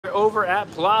over at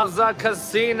Plaza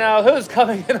Casino. Who's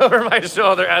coming in over my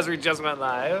shoulder as we just went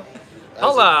live?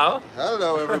 Hello.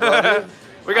 Hello, everybody.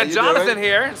 We got Jonathan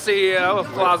here, CEO of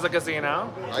Plaza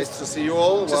Casino. Nice to see you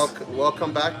all.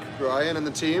 Welcome back, Brian and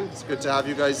the team. It's good to have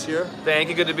you guys here. Thank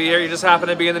you. Good to be here. You just happen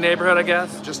to be in the neighborhood, I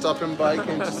guess? Just stopping by,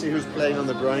 came to see who's playing on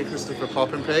the Brian Christopher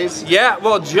Poppin' Plays. Yeah,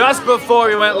 well, just before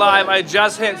we went live, I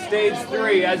just hit stage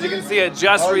 3. As you can see, it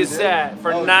just reset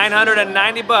for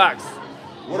 $990 bucks.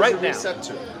 What is it reset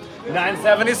to?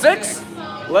 976.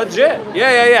 Legit.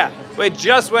 Yeah. We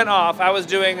just went off. I was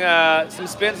doing some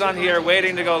spins on here,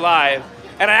 waiting to go live.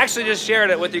 And I actually just shared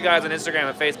it with you guys on Instagram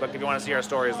and Facebook if you want to see our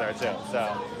stories there too.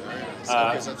 So,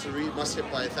 so must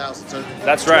hit by 1,000. So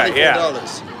that's right. Yeah.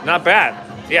 Not bad.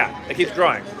 Yeah, it keeps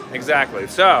growing. Exactly.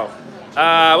 So,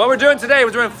 what we're doing today, we're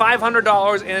doing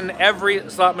 $500 in every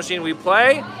slot machine we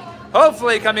play.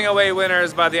 Hopefully, coming away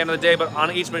winners by the end of the day. But on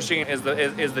each machine is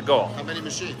the goal. How many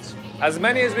machines? As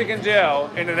many as we can do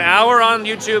in an hour on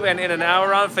YouTube and in an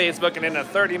hour on Facebook and in a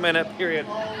 30-minute period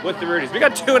with the Rudies. We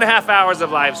got 2.5 hours of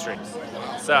live streams.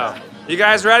 So, you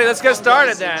guys ready? Let's get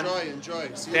started then. Enjoy.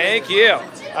 Thank you. All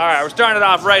right, we're starting it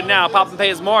off right now. Pop and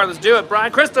pays more. Let's do it.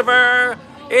 Brian Christopher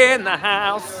in the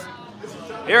house.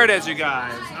 Here it is, you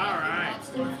guys. All right.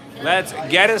 Let's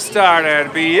get it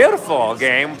started. Beautiful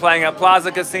game playing at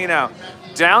Plaza Casino,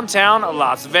 downtown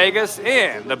Las Vegas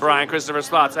in the Brian Christopher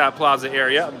Slots at Plaza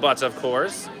area. But, of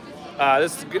course,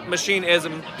 this machine is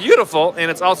beautiful, and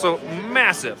it's also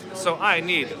massive. So I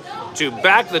need to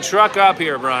back the truck up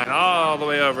here, Brian, all the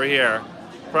way over here.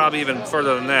 Probably even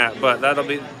further than that, but that's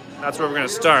where we're going to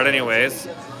start anyways.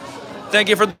 Thank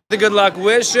you for the good luck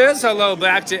wishes. Hello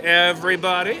back to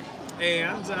everybody.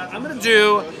 And I'm going to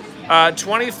do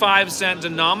 25-cent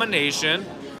denomination.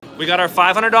 We got our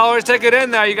 $500 ticket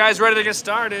in there. You guys ready to get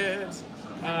started?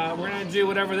 We're going to do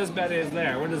whatever this bet is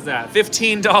there. What is that?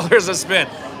 $15 a spin.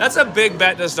 That's a big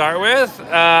bet to start with,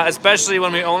 especially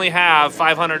when we only have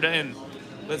 500 in.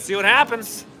 Let's see what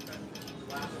happens.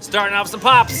 Starting off some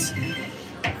pops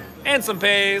and some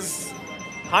pays.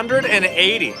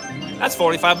 180. That's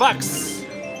 45 bucks.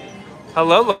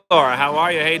 Hello, Laura. How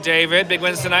are you? Hey, David. Big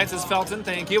wins tonight, says Felton.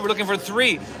 Thank you. We're looking for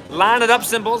 3 line it up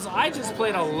symbols. I just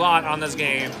played a lot on this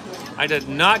game. I did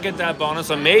not get that bonus,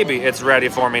 so maybe it's ready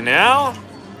for me now.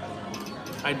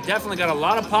 I definitely got a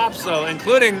lot of pops, though,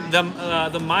 including the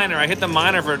minor. I hit the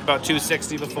minor for about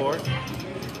 260 before.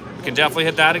 We can definitely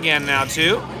hit that again now,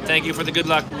 too. Thank you for the good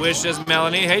luck wishes,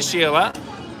 Melanie. Hey, Sheila.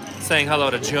 Saying hello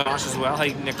to Josh as well.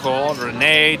 Hey, Nicole,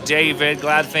 Renee, David,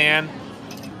 glad fan.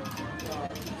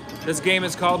 This game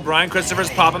is called Brian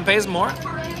Christopher's Pop and Pays More,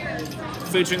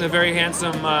 featuring the very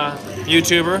handsome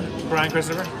YouTuber, Brian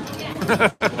Christopher.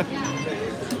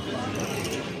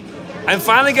 I'm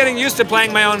finally getting used to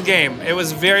playing my own game. It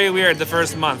was very weird the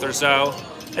first month or so.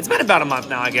 It's been about a month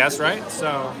now, I guess, right?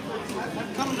 So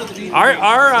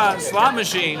our slot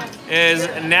machine is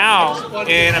now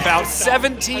in about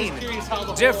 17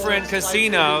 different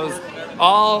casinos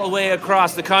all the way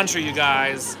across the country, you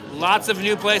guys. Lots of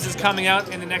new places coming out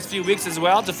in the next few weeks as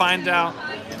well. To find out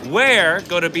where,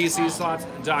 go to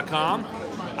bcslots.com.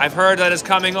 I've heard that it's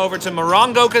coming over to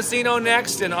Morongo Casino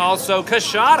next, and also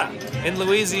Coshada in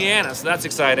Louisiana, so that's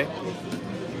exciting.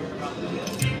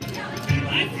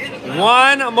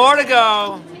 1 more to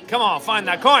go. Come on, find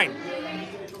that coin.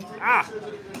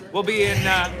 We'll be in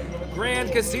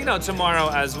Grand Casino tomorrow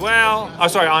as well. Oh,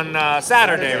 sorry, on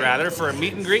Saturday, rather, for a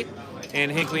meet and greet in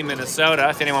Hinckley, Minnesota.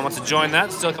 If anyone wants to join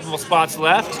that, still a couple of spots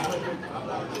left.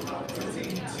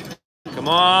 Come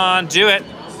on, do it.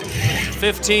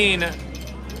 $15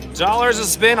 a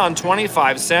spin on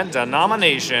 25-cent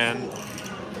denomination.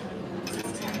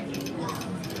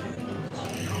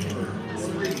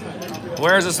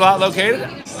 Where is the slot located?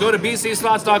 Go to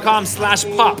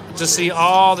bcslots.com/pop to see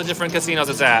all the different casinos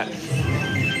it's at.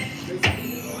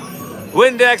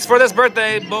 Windex for this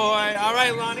birthday, boy. All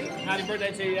right, Lonnie. Happy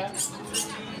birthday to you.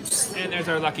 And there's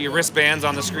our lucky wristbands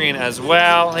on the screen as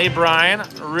well. Hey, Brian.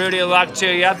 Rudy, luck to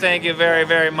you. Thank you very,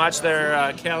 very much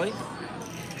there, Kelly.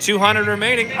 200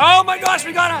 remaining. Oh, my gosh,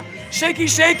 we got a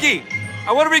shaky.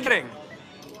 What are we getting?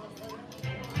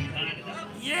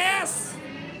 Yes.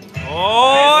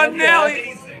 Oh,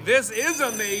 Nelly. This is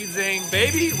amazing,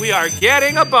 baby. We are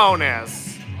getting a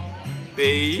bonus.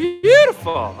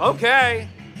 Beautiful. Okay.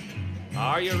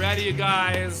 Are you ready, you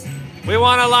guys? We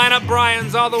want to line up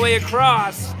Brian's all the way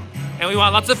across. And we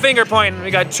want lots of finger pointing. We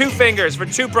got 2 fingers for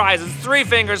 2 prizes, 3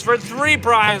 fingers for 3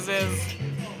 prizes.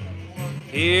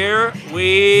 Here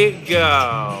we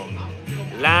go.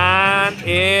 Line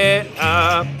it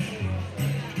up.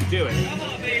 Do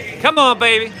it. Come on,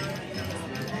 baby.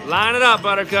 Line it up,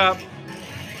 Buttercup.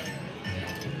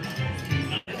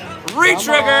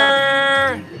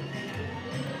 Re-trigger!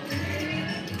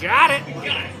 Got it!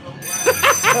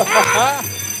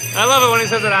 I love it when he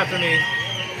says it after me.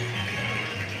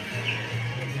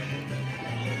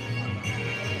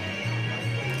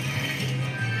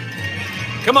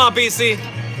 Come on, BC.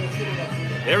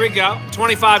 There we go.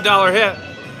 $25 hit.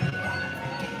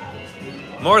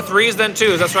 More threes than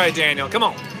twos. That's right, Daniel. Come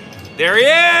on. There he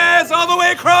is, all the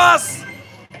way across.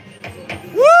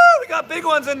 Woo! We got big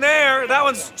ones in there. That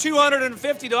one's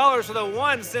 $250 for the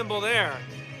one symbol there.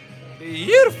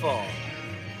 Beautiful.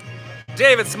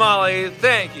 David Smalley,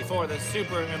 thank you for the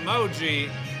super emoji.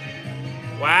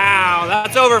 Wow,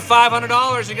 that's over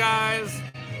 $500, you guys.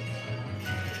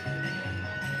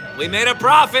 We made a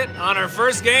profit on our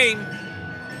first game.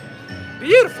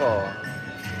 Beautiful.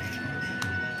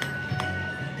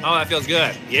 Oh, that feels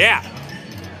good. Yeah.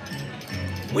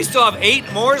 We still have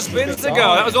 8 more spins to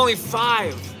go. That was only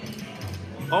 5.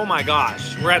 Oh my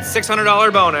gosh. We're at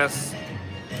 $600 bonus.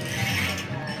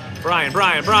 Brian.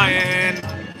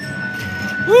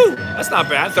 Woo! That's not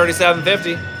bad.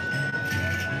 $37.50.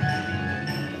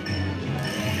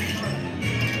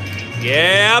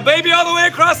 Yeah, baby, all the way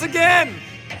across again.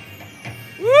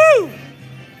 Woo! You're a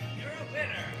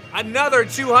winner. Another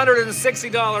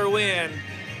 $260 win.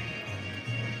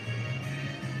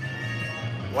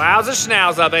 Wowza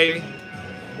schnauza, baby.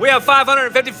 We have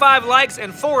 555 likes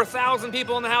and 4,000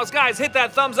 people in the house. Guys, hit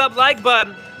that thumbs up like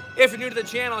button. If you're new to the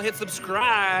channel, hit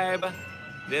subscribe.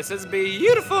 This is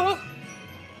beautiful.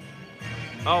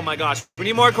 Oh my gosh. We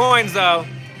need more coins, though.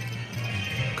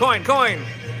 Coin.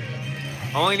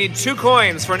 Only need 2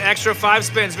 coins for an extra 5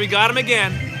 spins. We got them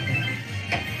again.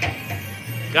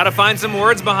 Gotta find some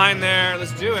words behind there.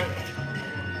 Let's do it.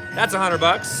 That's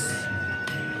 $100.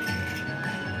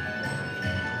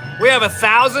 We have a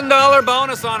 $1,000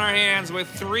 bonus on our hands with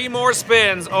 3 more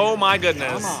spins. Oh my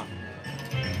goodness. Come on.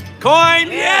 Coin,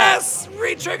 yes!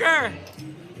 Re-trigger.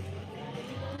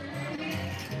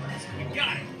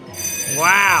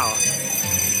 Wow.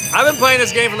 I've been playing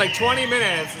this game for like 20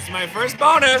 minutes. It's my first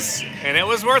bonus, and it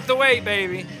was worth the wait,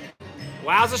 baby.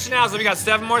 Wowza schnauza, we got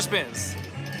 7 more spins.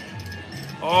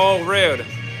 Oh, rude.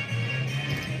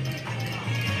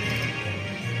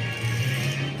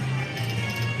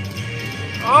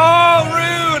 Oh,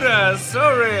 rude.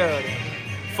 So rude.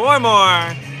 4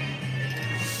 more.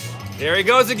 There he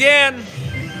goes again.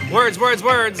 Words.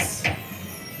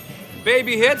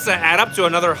 Baby hits that add up to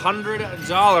another $100.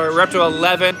 We're up to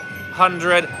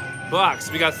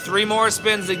 $1,100. We got 3 more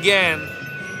spins again.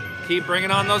 Keep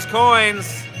bringing on those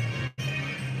coins.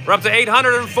 We're up to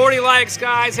 840 likes,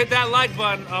 guys. Hit that like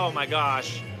button. Oh my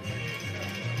gosh.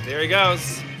 There he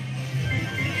goes.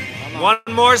 One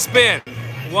more spin.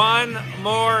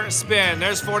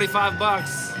 There's 45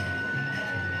 bucks.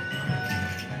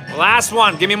 Last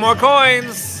one. Give me more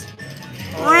coins.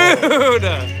 Rude.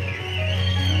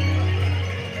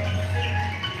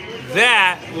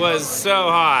 That was so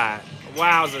hot.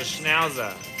 Wowza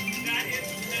schnauza.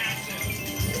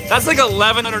 That's like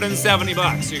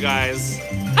 $1,170, you guys.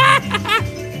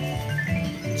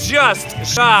 Just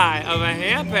shy of a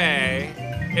hand pay,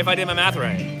 if I did my math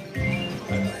right.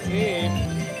 Let's see.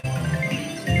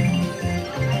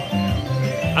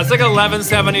 That's like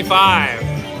 $1,175.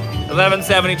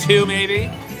 $1,172 maybe.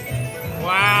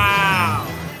 Wow.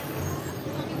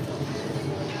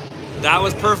 That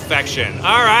was perfection.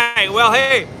 All right, well,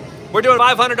 hey, we're doing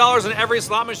 $500 in every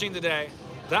slot machine today.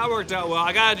 That worked out well.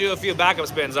 I gotta do a few backup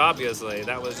spins, obviously.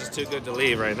 That was just too good to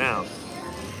leave right now.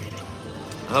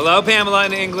 Hello, Pamela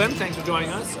in England. Thanks for joining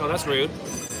us. Oh, that's rude.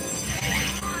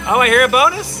 Oh, I hear a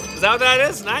bonus? Is that what that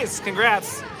is? Nice,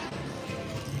 congrats.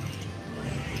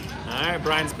 All right,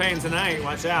 Brian's paying tonight.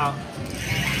 Watch out.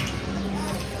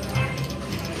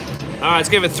 All right, let's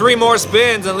give it 3 more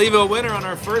spins and leave a winner on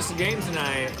our first game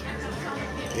tonight.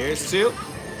 Here's 2.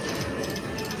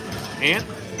 And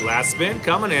last spin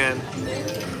coming in.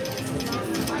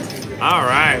 All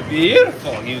right,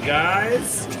 beautiful, you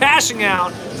guys. Cashing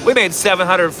out. We made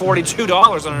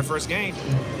 $742 on our first game.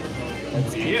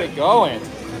 Let's keep it going.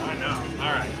 I know.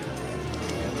 All right.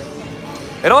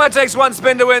 It only takes 1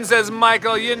 spin to win, says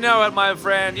Michael. You know it, my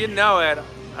friend. You know it.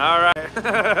 All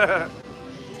right.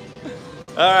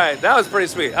 All right, that was pretty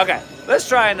sweet. Okay, let's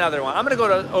try another one. I'm gonna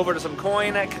go over to some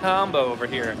coin combo over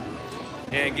here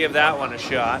and give that one a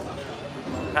shot.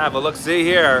 Have a look-see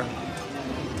here.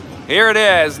 Here it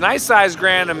is. Nice size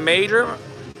grand and major.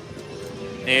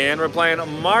 And we're playing a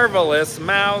Marvelous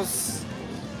Mouse.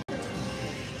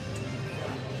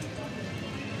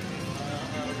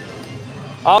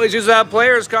 Always use that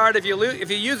player's card. If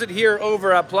you use it here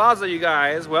over at Plaza, you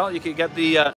guys, well, you could get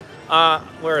the,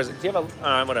 where is it? Do you have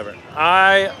a, whatever.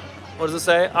 What does it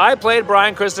say? I played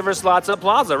Brian Christopher slots at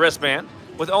Plaza wristband.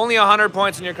 With only 100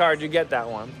 points in your card, you get that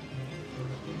one.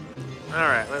 All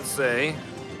right, let's see.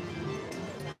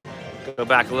 Go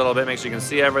back a little bit, make sure you can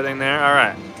see everything there. All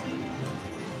right.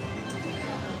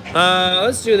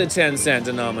 Let's do the 10-cent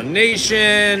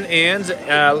denomination, and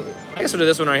I guess we'll do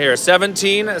this one right here.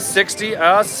 $17.60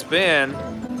 a spin.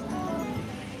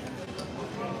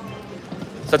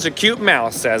 Such a cute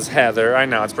mouse, says Heather. I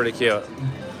know, it's pretty cute.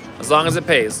 As long as it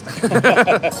pays.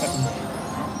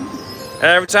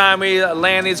 Every time we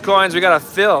land these coins, we gotta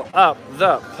fill up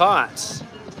the pot.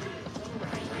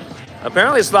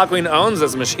 Apparently Slot Queen owns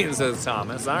this machine, says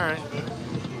Thomas. All right.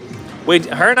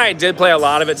 Her and I did play a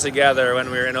lot of it together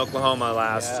when we were in Oklahoma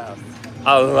last. Yeah.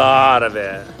 A lot of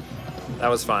it. That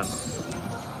was fun.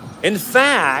 In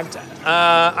fact,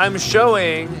 I'm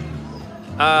showing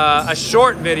a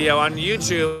short video on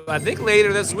YouTube, I think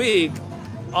later this week,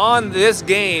 on this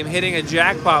game hitting a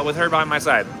jackpot with her by my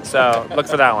side. So look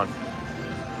for that one.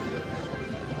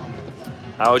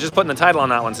 I was just putting the title on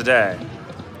that one today.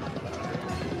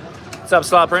 What's up,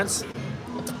 Slot Prince?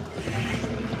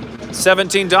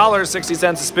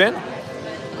 $17.60 a spin.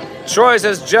 Troy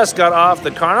says, just got off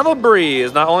the Carnival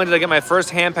Breeze. Not only did I get my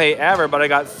first hand pay ever, but I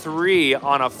got 3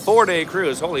 on a 4-day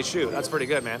cruise. Holy shoot, that's pretty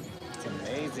good, man. It's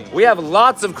amazing. We have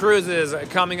lots of cruises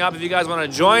coming up. If you guys want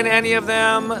to join any of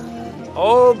them,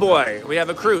 oh boy, we have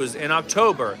a cruise in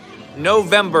October,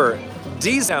 November,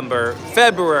 December,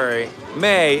 February,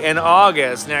 May, and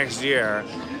August next year.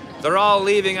 They're all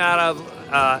leaving out of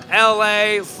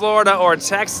LA, Florida, or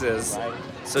Texas. Right.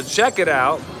 So check it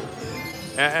out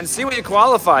and see what you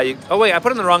qualify. Oh wait, I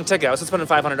put in the wrong ticket. I was supposed to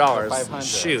put in $500.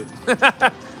 $500. Shoot.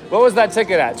 What was that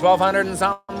ticket at? $1,200 and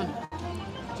something? Do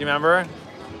you remember?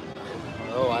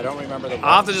 Oh, I don't remember the.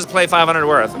 I'll have to just play $500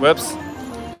 worth. Whoops.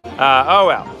 Oh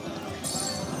well.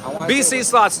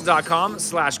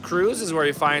 BCSlots.com/cruise is where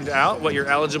you find out what you're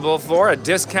eligible for. A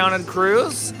discounted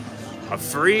cruise, a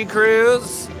free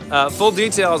cruise. Full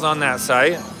details on that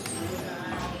site.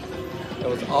 It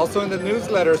was also in the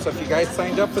newsletter, so if you guys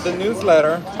signed up for the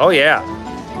newsletter. Oh, yeah.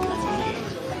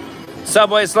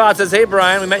 Subway Slots says, hey,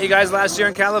 Brian, we met you guys last year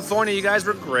in California. You guys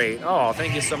were great. Oh,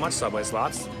 thank you so much, Subway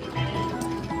Slots.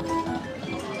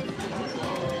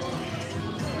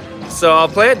 So I'll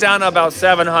play it down to about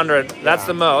 700. That's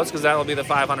the most, because that will be the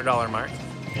 $500 mark.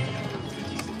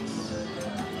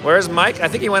 Where's Mike? I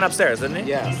think he went upstairs, didn't he?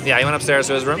 Yes. Yeah, he went upstairs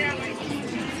to his room.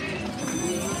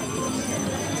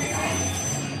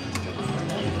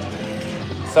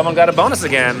 Someone got a bonus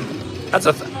again. That's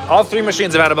all 3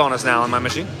 machines have had a bonus now on my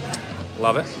machine.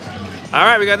 Love it. All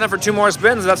right, we got enough for 2 more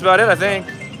spins. That's about it, I think.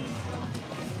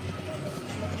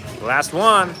 Last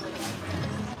one.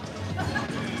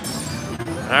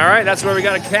 All right, that's where we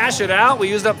got to cash it out. We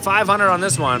used up $500 on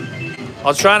this one.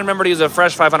 I'll try and remember to use a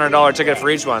fresh $500 ticket for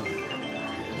each one.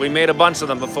 We made a bunch of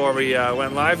them before we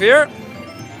went live here.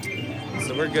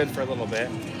 So we're good for a little bit.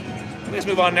 Let's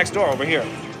move on next door over here.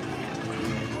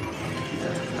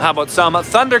 How about some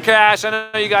Thunder Cash? I know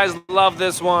you guys love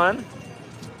this one.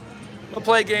 We'll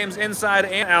play games inside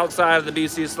and outside of the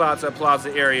BC Slots at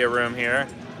Plaza area room here.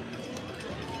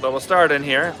 But we'll start in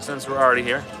here since we're already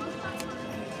here.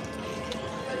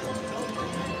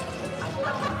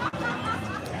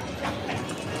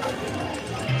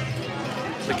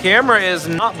 The camera is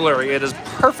not blurry. It is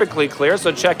perfectly clear,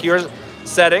 so check your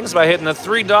settings by hitting the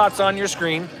 3 dots on your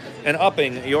screen and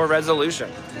upping your resolution.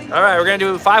 All right, we're gonna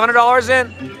do $500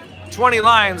 in, 20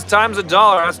 lines times $1.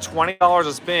 That's $20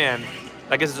 a spin.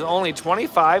 That gives us only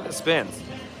 25 spins.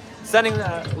 Sending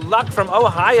luck from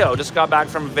Ohio. Just got back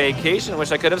from vacation.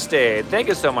 Wish I could have stayed. Thank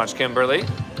you so much, Kimberly.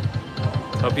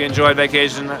 Hope you enjoyed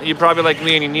vacation. You probably like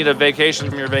me and you need a vacation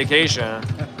from your vacation.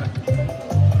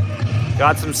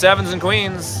 Got some 7s and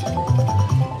queens.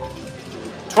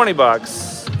 20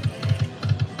 bucks.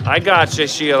 I got you,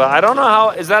 Sheila. I don't know how,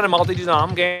 is that a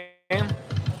multi-denom game?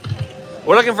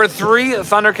 We're looking for 3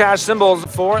 Thunder Cash symbols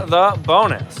for the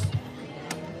bonus.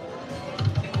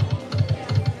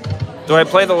 Do I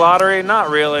play the lottery? Not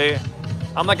really.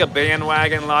 I'm like a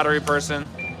bandwagon lottery person.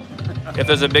 If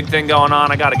there's a big thing going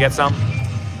on, I gotta get some.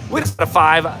 We just got a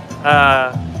 5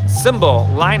 symbol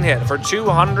line hit for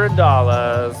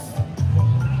 $200.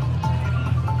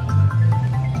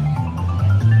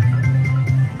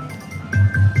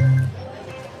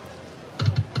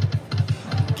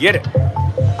 Get it.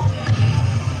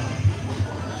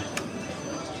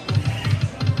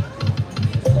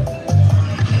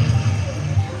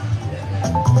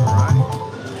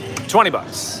 $20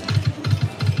 bucks.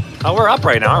 Oh, we're up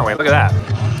right now, aren't we? Look at that.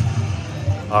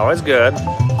 Always good.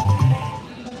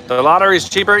 The lottery's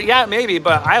cheaper? Yeah, maybe,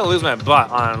 but I lose my butt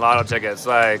on lotto tickets.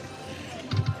 Like,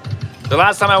 The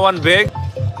last time I won big,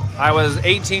 I was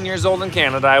 18 years old in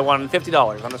Canada. I won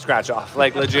 $50 on the scratch off.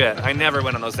 Like legit. I never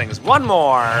win on those things. One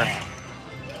more.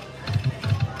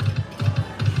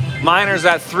 Minors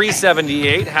at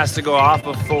 378 has to go off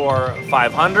before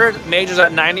 500. Majors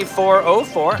at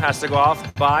 94.04 has to go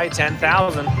off by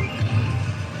 10,000.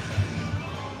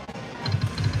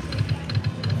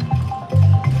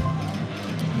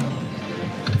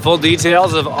 Full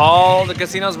details of all the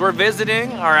casinos we're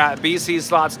visiting are at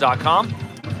bcslots.com.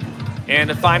 And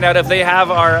to find out if they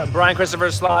have our Brian Christopher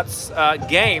Slots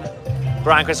game,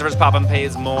 Brian Christopher's Pop and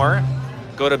Pays More,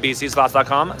 go to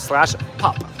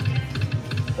bcslots.com/pop.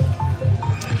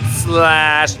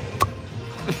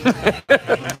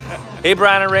 Hey,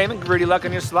 Brian and Raymond, Rudy luck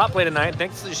on your slot play tonight.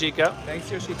 Thanks, Yoshiko. Thanks,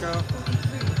 Yoshiko.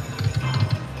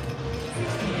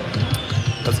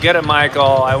 Let's get it,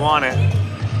 Michael. I want it.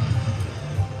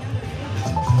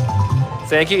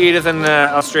 Thank you, Edith in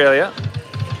Australia.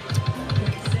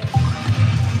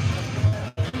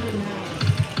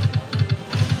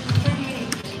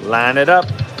 Line it up.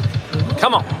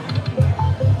 Come on.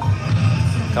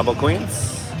 Couple queens.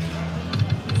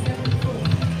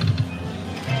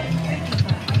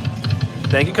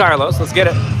 Thank you, Carlos. Let's get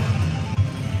it.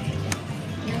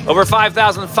 Over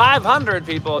 5,500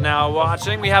 people now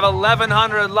watching. We have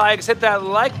 1,100 likes. Hit that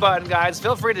like button, guys.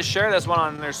 Feel free to share this one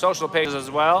on their social pages as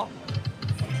well.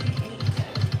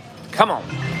 Come on.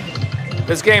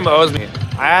 This game owes me.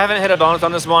 I haven't hit a bonus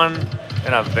on this one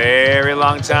in a very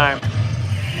long time.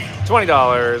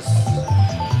 $20.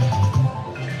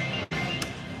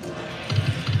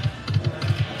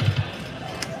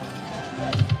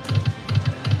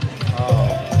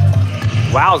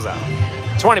 Wowza.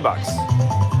 20 bucks.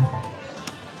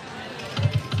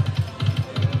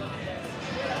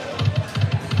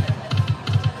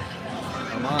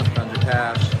 Come on, spend your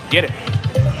cash. Get it.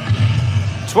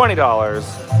 $20.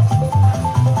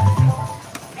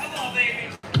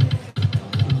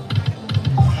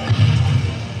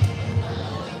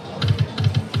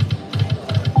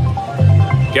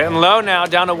 Getting low now,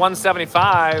 down to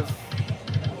 175.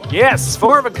 Yes,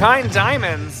 4 of a kind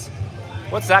diamonds.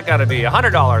 What's that got to be?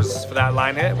 $100 for that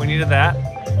line hit. We needed that.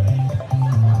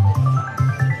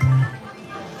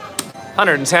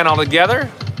 110 altogether.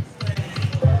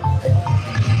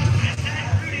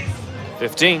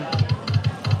 15.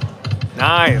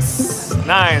 Nice.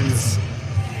 Nines.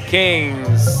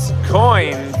 Kings.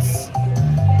 Coins.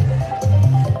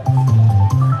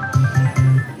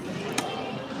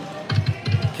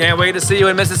 Can't wait to see you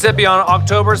in Mississippi on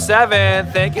October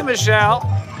 7th. Thank you, Michelle.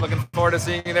 Looking forward to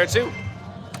seeing you there, too.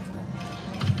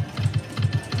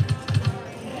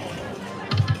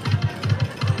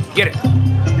 Get it.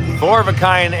 4 of a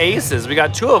kind aces. We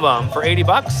got 2 of them for 80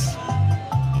 bucks.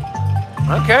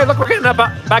 Okay, look, we're getting up,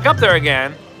 back up there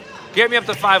again. Get me up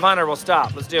to 500, we'll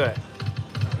stop. Let's do it.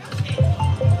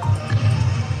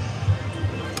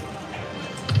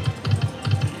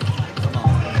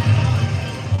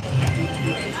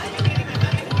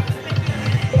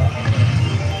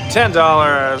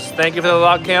 $10. Thank you for the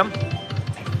log cam.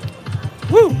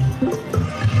 Woo!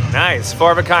 Nice.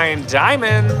 4 of a kind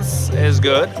diamonds is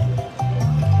good.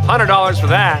 $100 for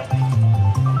that.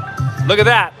 Look at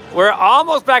that. We're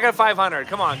almost back at 500.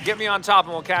 Come on, get me on top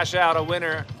and we'll cash out a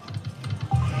winner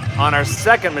on our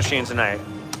second machine tonight.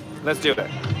 Let's do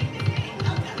it.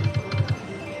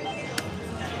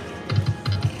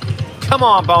 Come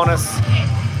on, bonus.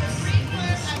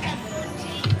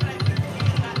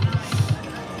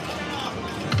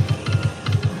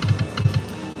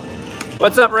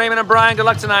 What's up, Raymond and Brian? Good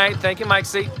luck tonight. Thank you, Mike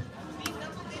C.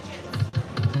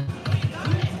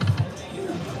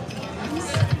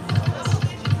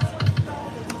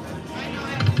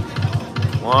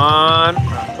 One.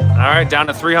 All right, down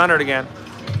to 300 again.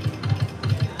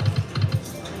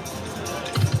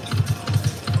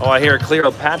 Oh, I hear a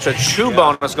Cleopatra Chew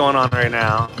bonus going on right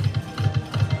now.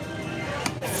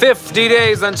 50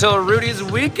 days until Rudy's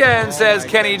weekend, says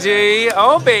Kenny D.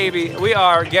 Oh, baby. We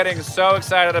are getting so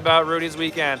excited about Rudy's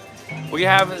weekend. We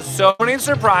have so many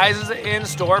surprises in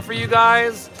store for you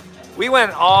guys. We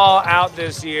went all out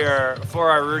this year for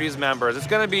our Rudy's members. It's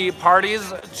going to be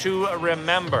parties to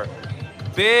remember.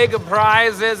 Big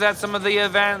prizes at some of the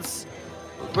events.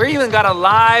 We even got a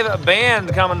live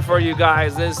band coming for you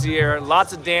guys this year.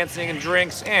 Lots of dancing and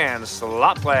drinks and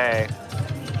slot play.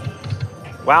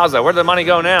 Wowza, where'd the money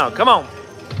go now? Come on.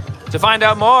 To find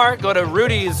out more, go to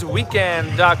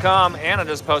rudiesweekend.com. Anna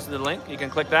just posted the link. You can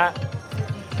click that.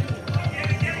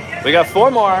 We got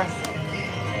 4 more.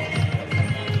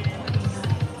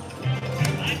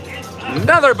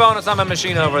 Another bonus on my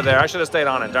machine over there. I should have stayed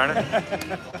on it, darn it.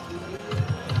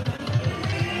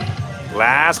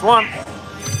 Last one.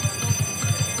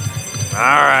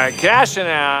 All right, cashing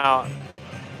out.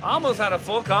 Almost had a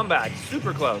full comeback.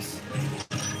 Super close.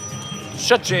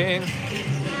 Shutching.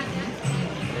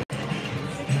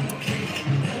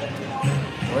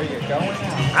 Where you going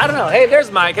now? I don't know. Hey,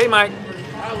 there's Mike. Hey, Mike.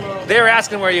 Hello. They were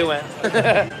asking where you went.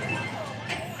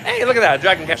 Hey, look at that.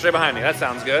 Dragon Cash right behind me. That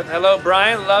sounds good. Hello,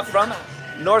 Brian. Love from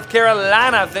North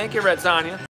Carolina. Thank you, Red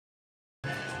Sonia.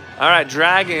 All right,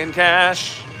 Dragon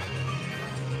Cash.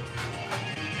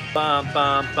 Bum,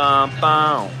 bum, bum,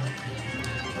 bum.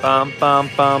 Bum, bum,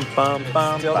 bum, bum,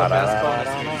 bum. Still the best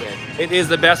bonus music. It is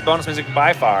the best bonus music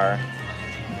by far.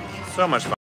 So much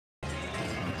fun.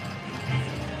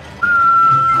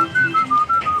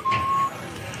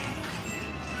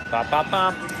 Bop, bop,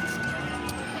 bop.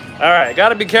 All right, got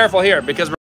to be careful here because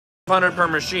we're 500 per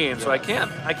machine, so I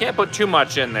can't put too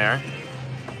much in there.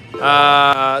 So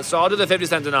I'll do the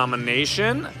 50-cent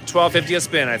denomination, $12.50 a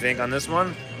spin, I think, on this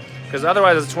one, because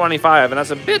otherwise it's 25, and that's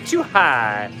a bit too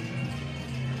high.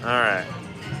 All right,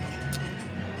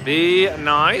 be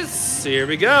nice. Here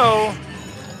we go.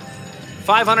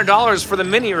 $500 for the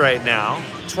mini right now.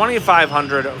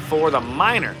 $2,500 for the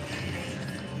minor.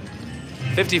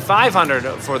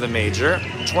 $5,500 for the major,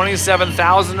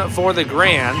 $27,000 for the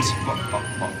grand.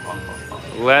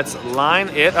 Let's line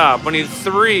it up. We need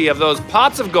 3 of those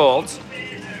pots of gold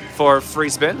for free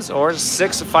spins or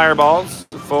 6 fireballs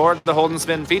for the hold and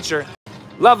spin feature.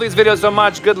 Love these videos so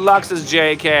much. Good luck, says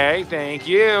JK. Thank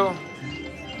you.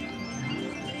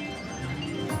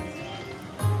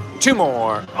 2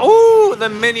 more. Oh, the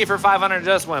mini for 500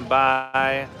 just went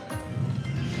by.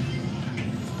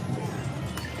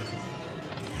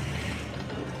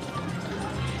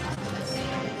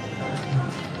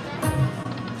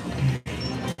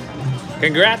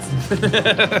 Congrats.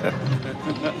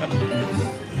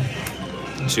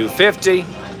 250.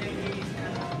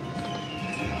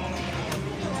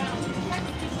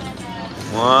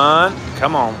 1.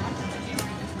 Come on.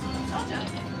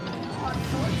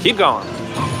 Keep going.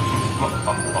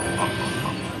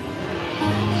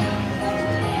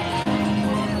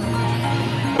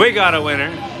 We got a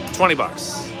winner. 20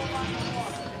 bucks.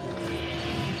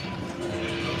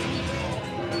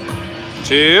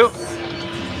 2.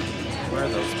 Where are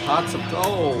those pots of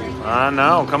gold? I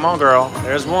know. Come on, girl.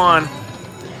 There's 1.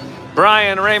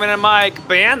 Brian, Raymond, and Mike.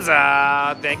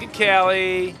 Banza. Thank you,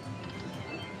 Kelly.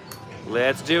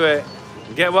 Let's do it.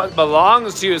 Get what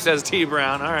belongs to you, says T.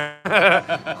 Brown. All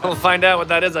right. We'll find out what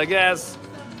that is, I guess.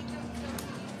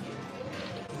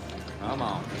 Come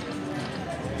on.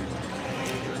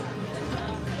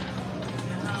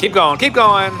 Keep going. Keep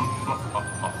going.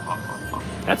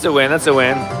 That's a win. That's a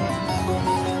win.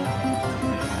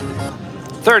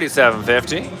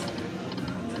 $37.50.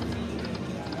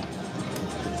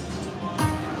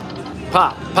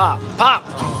 Pop, pop, pop.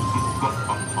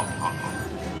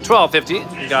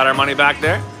 $12.50. Got our money back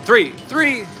there. 3.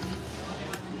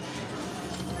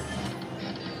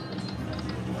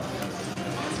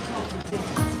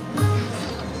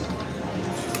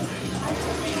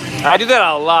 I do that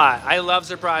a lot. I love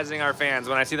surprising our fans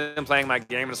when I see them playing my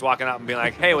game, just walking up and being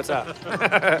like, hey, what's up?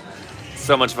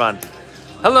 So much fun.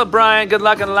 Hello, Brian. Good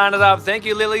luck and line it up. Thank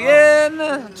you,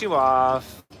 Lillian. 2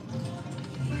 off.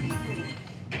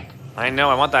 I know.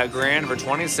 I want that grand for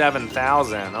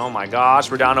 $27,000. Oh my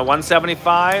gosh. We're down to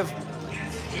 $175.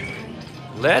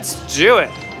 Let's do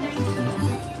it.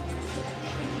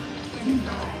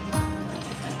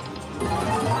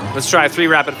 Let's try 3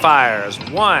 rapid fires.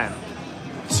 1,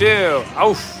 2.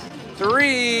 Oh,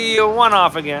 3. 1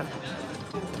 off again.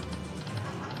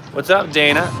 What's up,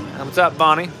 Dana? What's up,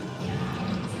 Bonnie?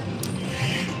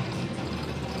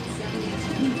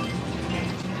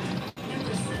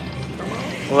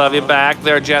 Love you back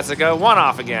there, Jessica. 1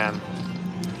 off again.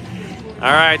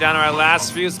 All right, down to our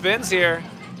last few spins here.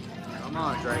 Come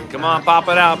on, Drake. Come on, pop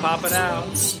it out, pop it out.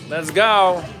 Let's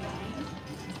go.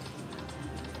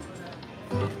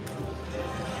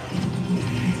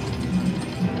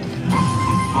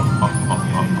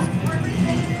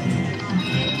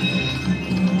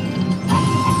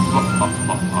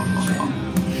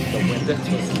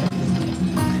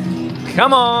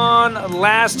 Come on,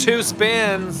 last 2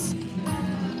 spins.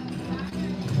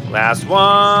 Last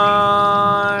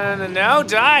one, no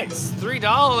dice,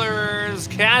 $3,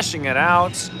 cashing it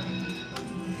out.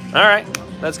 All right,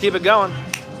 let's keep it going.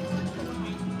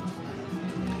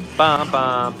 Bum,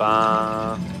 bum,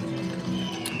 bum.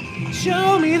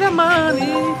 Show me the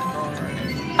money.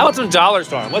 How about some Dollar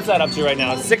Storm? What's that up to right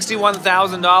now?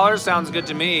 $61,000, sounds good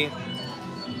to me.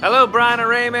 Hello, Brian and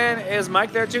Raymond. Is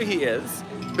Mike there too? He is.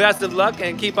 Best of luck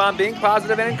and keep on being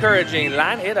positive and encouraging.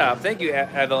 Line it up. Thank you,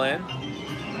 Evelyn.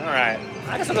 All right.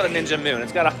 I guess I'll go to Ninja Moon.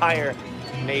 It's got a higher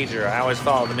major. I always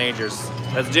follow the majors.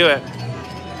 Let's do it.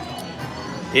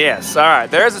 Yes. All right.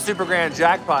 There's a super grand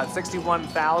jackpot,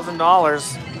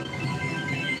 $61,000.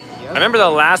 I remember the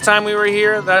last time we were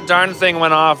here, that darn thing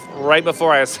went off right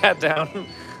before I sat down.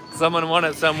 Someone won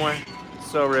it somewhere.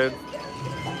 So rude.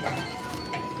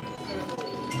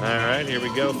 All right, here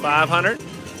we go. 500.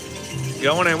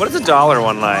 Going in. What is the dollar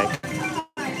one like?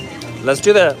 Let's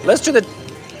do the.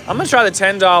 I'm gonna try the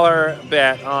 $10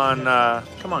 bet on.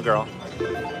 Come on, girl.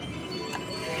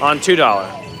 On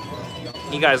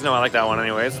 $2. You guys know I like that one,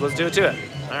 anyways. Let's do it to it.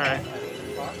 All right.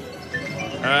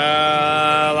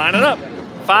 Line it up.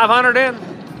 500 in.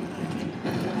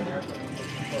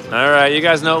 All right, you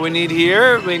guys know what we need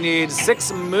here. We need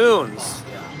 6 moons.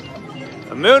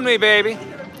 Moon me, baby.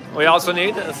 We also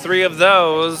need 3 of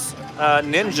those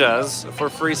ninjas for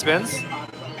free spins.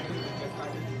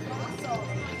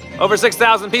 Over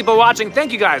 6,000 people watching.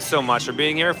 Thank you guys so much for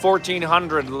being here.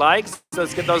 1,400 likes.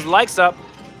 Let's get those likes up.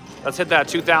 Let's hit that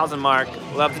 2,000 mark.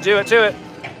 Love to do it to it.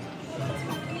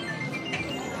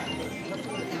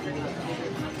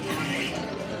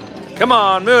 Come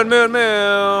on, moon, moon,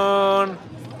 moon.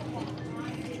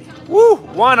 Woo,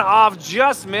 one off,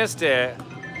 just missed it.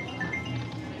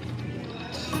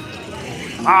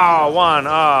 Oh, one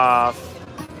off.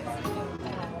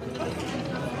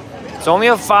 It's only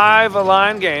a 5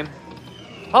 line gain.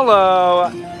 Hello.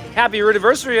 Happy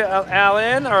anniversary,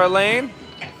 Alan or Elaine.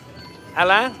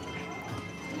 Alain.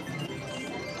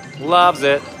 Loves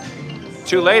it.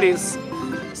 2 ladies,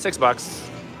 $6.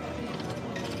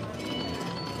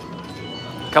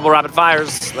 Couple rapid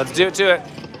fires. Let's do it to it.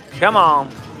 Come on.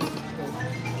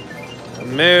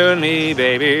 Moon me,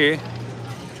 baby.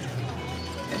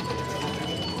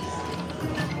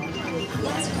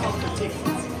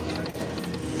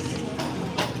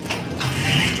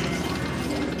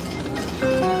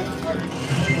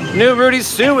 New Rudy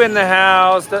Sue in the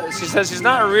house. She says she's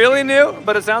not really new,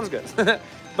 but it sounds good.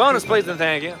 Bonus, please, and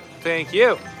thank you. Thank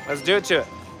you. Let's do it to it.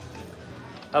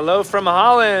 Hello from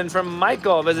Holland, from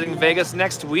Michael, visiting Vegas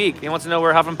next week. He wants to know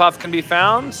where Huff and Puff can be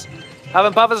found. Huff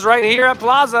and Puff is right here at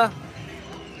Plaza.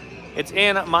 It's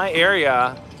in my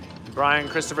area. Brian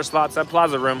Christopher Slots at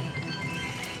Plaza Room.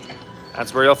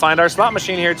 That's where you'll find our slot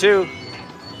machine here too.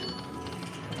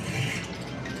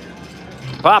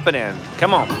 Popping in.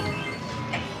 Come on.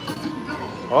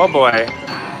 Oh boy.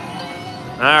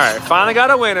 All right, finally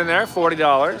got a win in there,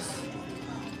 $40.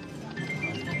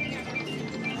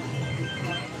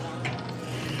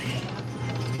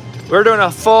 We're doing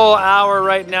a full hour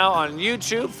right now on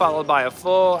YouTube, followed by a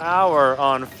full hour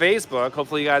on Facebook.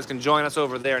 Hopefully you guys can join us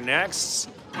over there next.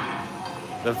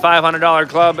 The $500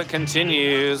 club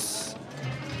continues.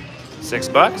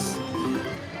 $6.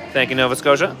 Thank you, Nova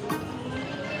Scotia.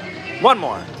 One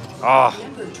more. Oh.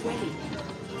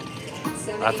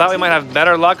 I thought we might have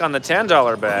better luck on the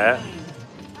 $10 bet.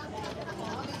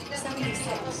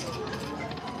 76.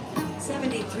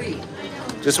 73.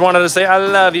 Just wanted to say I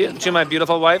love you to my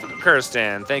beautiful wife,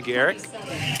 Kirsten. Thank you, Erich.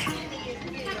 47.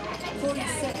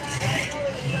 46.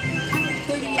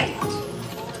 38.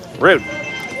 Rude.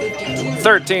 52.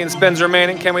 13 spins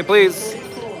remaining. Can we please?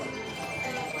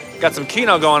 Got some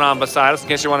Keno going on beside us, in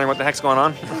case you're wondering what the heck's going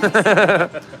on.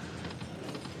 55.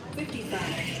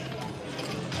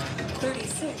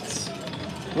 36.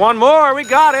 One more. We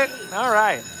got it. All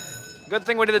right. Good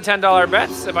thing we did the $10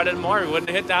 bets. If I did more, we wouldn't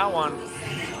have hit that one.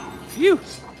 Phew.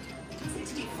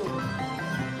 64.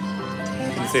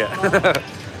 See ya.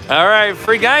 All right,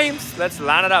 free games. Let's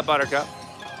line it up, Buttercup.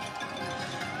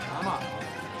 Come on.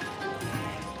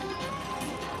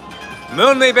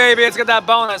 Moon me, baby. Let's get that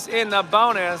bonus in the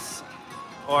bonus.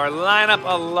 Or line up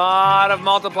a lot of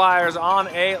multipliers on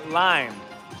a line.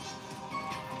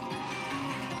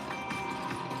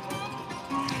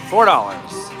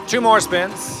 $4. 2 more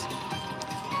spins.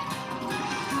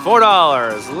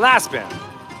 $4. Last spin.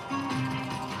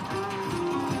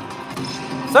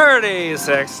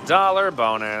 $36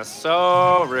 bonus.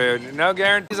 So rude. No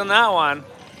guarantees on that one.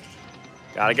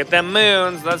 Gotta get them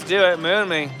moons. Let's do it. Moon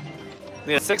me.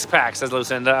 Need a 6-pack, says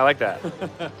Lucinda. I like that.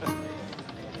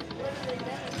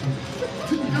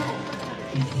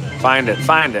 Find it.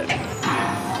 Find it.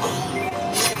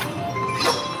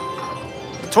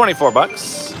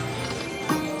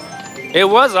 $24. It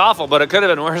was awful, but it could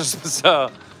have been worse.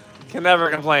 So can never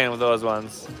complain with those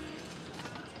ones.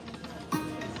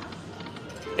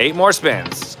 8 more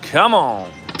spins. Come on.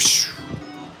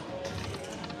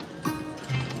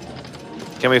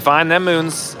 Can we find them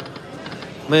moons?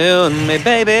 Moon me,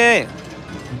 baby.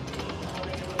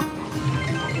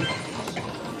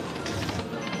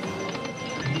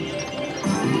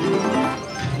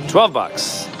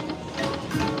 $12.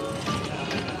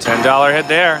 $10 hit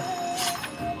there.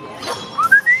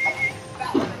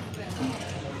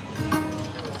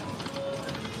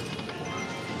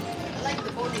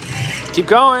 Keep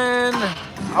going.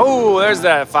 Oh, there's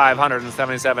that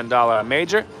 $577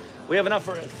 major. We have enough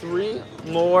for 3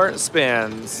 more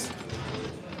spins.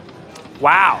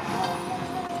 Wow.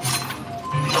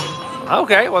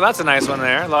 Okay, well that's a nice one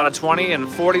there. A lot of $20 and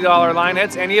 $40 line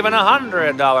hits and even a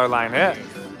 $100 line hit.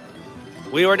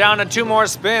 We were down to 2 more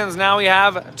spins. Now we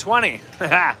have 20.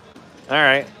 All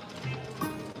right.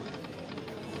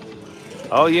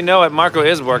 Oh, you know it. Marco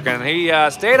is working. He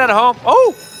stayed at home.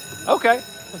 Oh, okay.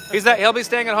 He'll be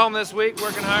staying at home this week,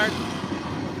 working hard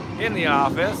in the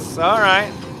office. All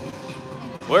right.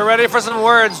 We're ready for some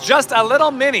words. Just a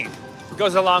little mini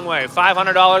goes a long way.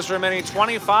 $500 for a mini,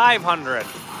 $2,500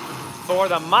 for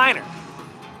the minor.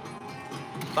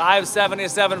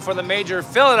 $577 for the major.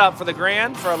 Fill it up for the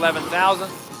grand for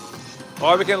 $11,000.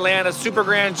 Or we can land a super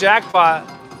grand jackpot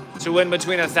to win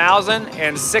between $1,000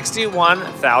 and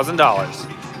 $61,000.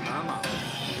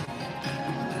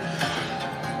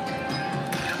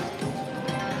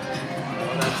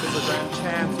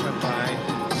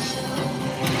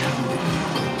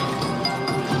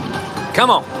 Come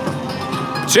on.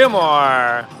 2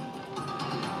 more.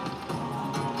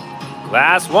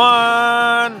 Last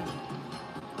one.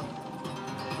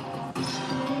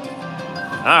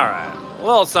 All right. A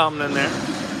little something in there.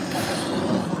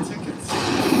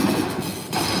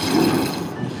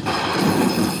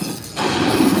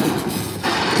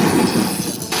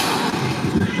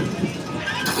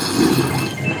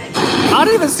 I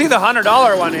didn't even see the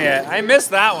 $100 one yet. I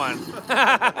missed that one.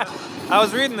 I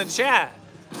was reading the chat.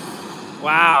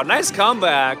 Wow, nice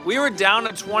comeback. We were down to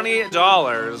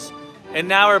 $20, and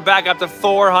now we're back up to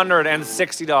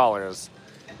 $460.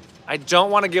 I don't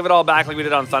want to give it all back like we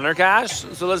did on Thunder Cash,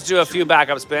 so let's do a few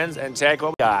backup spins and take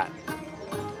what we got.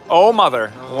 Oh, mother.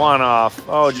 One off.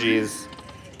 Oh, geez.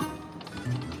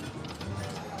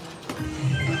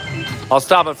 I'll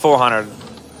stop at 400.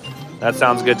 That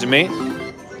sounds good to me.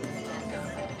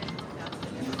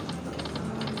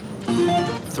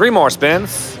 3 more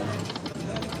spins.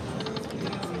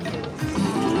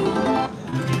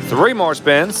 3 more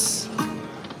spins.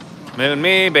 Moon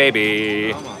me,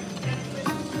 baby.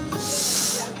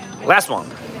 Last one.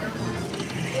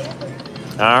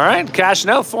 All right, cash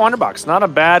out $400. Not a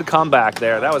bad comeback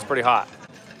there. That was pretty hot.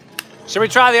 Should we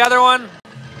try the other one?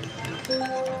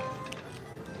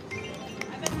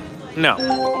 No.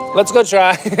 Let's go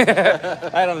try.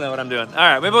 I don't know what I'm doing. All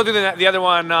right, maybe we'll do the other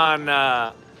one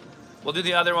on. We'll do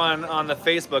the other one on the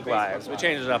Facebook Lives. We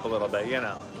changed it up a little bit, you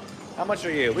know. How much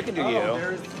are you? We can do you.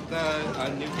 There's a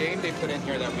new game they put in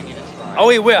here that we need to try. Oh,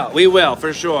 we will. We will,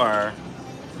 for sure.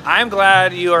 I'm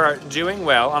glad you are doing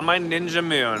well on my Ninja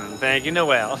Moon. Thank you,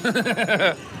 Noelle.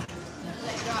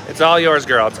 It's all yours,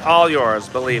 girl. It's all yours.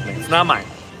 Believe me. It's not mine.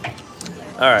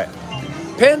 All right.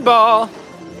 Pinball.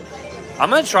 I'm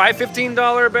going to try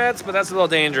 $15 bets, but that's a little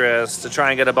dangerous to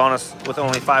try and get a bonus with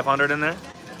only 500 in there.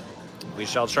 We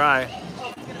shall try.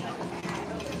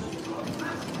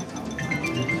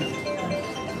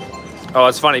 Oh,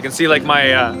 it's funny. You can see like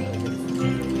my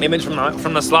image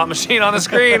from the slot machine on the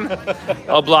screen.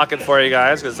 I'll block it for you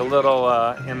guys because it's a little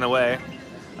in the way.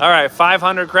 All right,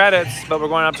 500 credits, but we're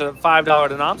going up to $5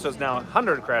 denom, so it's now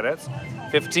 100 credits.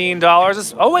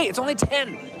 $15. Oh wait, it's only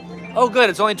 10. Oh good,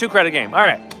 it's only a 2 credit game. All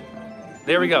right,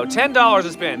 there we go. $10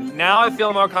 a spin. Now I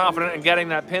feel more confident in getting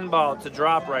that pinball to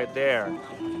drop right there.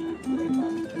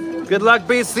 Good luck,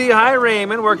 BC. Hi,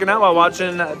 Raymond. Working out while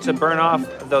watching to burn off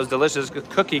those delicious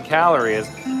cookie calories.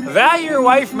 That your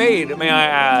wife made, may I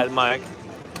add, Mike.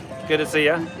 Good to see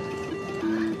you.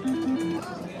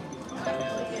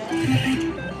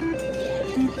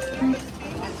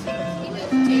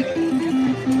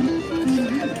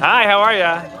 Hi, how are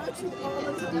you?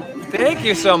 Thank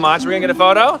you so much. We're going to get a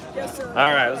photo? Yes, sir.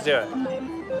 All right, let's do it.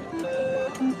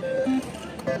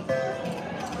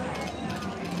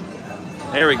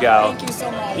 There we go. Thank you so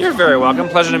much. You're very welcome.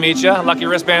 Pleasure to meet you. Lucky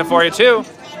wristband for you, too.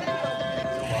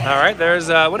 All right, there's,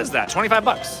 what is that? 25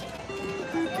 bucks.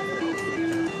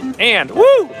 And,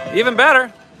 woo, even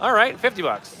better. All right, 50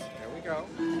 bucks. There we go.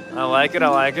 I like it, I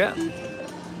like it.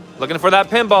 Looking for that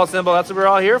pinball symbol. That's what we're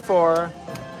all here for.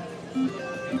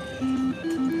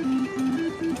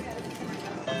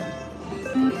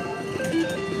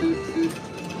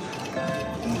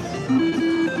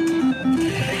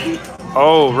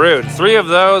 Oh, rude. 3 of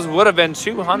those would have been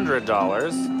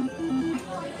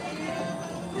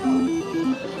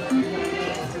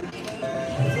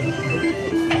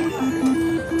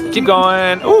 $200. Keep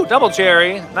going. Ooh, double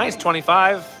cherry. Nice,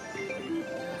 25.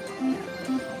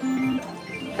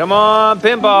 Come Come on,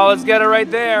 pinball. Let's get it right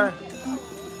there.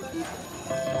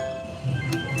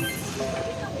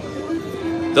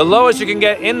 The lowest you can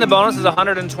get in the bonus is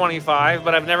 125,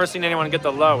 but I've never seen anyone get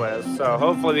the lowest. So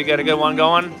hopefully we get a good one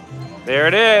going. There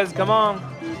it is. Come on.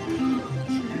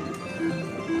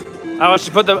 Oh, I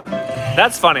should put the...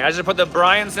 That's funny. I should put the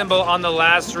Brian symbol on the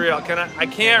last reel. Can I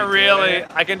can't really...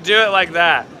 I can do it like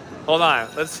that. Hold on.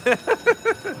 Let's...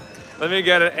 Let me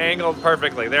get it angled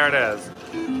perfectly. There it is.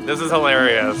 This is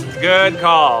hilarious. Good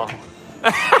call.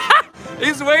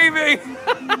 He's waving.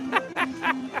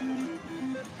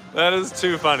 That is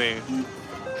too funny.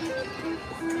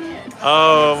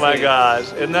 Oh my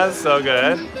gosh. Isn't that so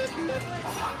good?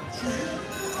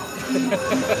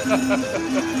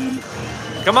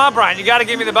 Come on, Brian. You got to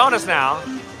give me the bonus now.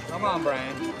 Come on,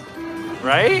 Brian.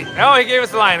 Right? Oh, he gave us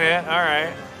the line hit. All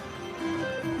right.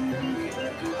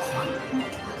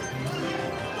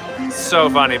 So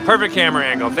funny. Perfect camera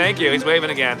angle. Thank you. He's waving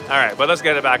again. All right, but let's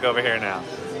get it back over here now.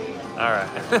 All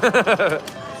right.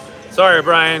 Sorry,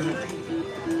 Brian.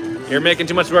 You're making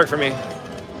too much work for me.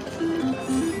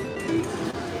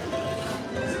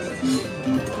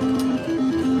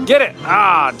 Get it.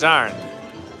 Ah, darn.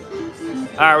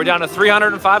 All right, we're down to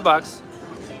 305 bucks.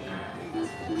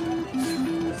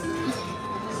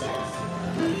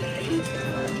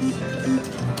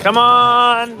 Come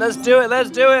on. Let's do it. Let's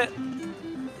do it.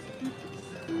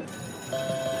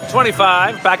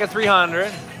 25, back at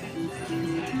 300.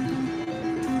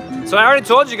 So I already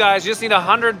told you guys, you just need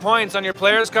 100 points on your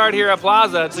player's card here at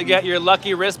Plaza to get your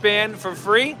lucky wristband for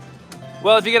free.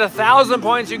 Well, if you get 1,000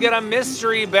 points, you get a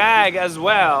mystery bag as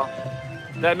well.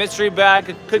 That mystery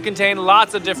bag could contain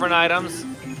lots of different items.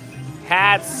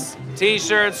 Hats,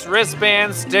 t-shirts,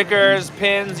 wristbands, stickers,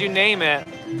 pins, you name it.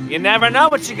 You never know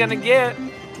what you're gonna get.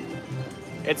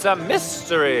 It's a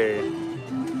mystery.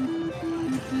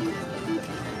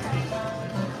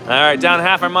 All right, down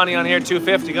half our money on here,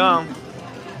 250 gone.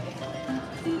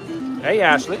 Hey,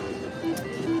 Ashley.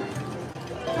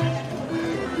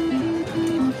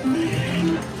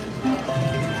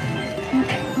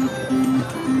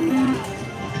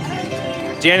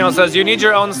 Daniel says, you need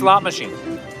your own slot machine.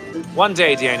 One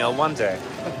day, Daniel, one day.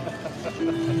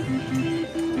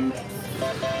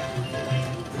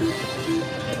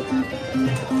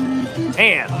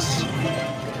 And...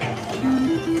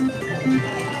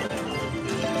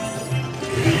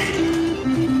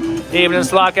 Evening,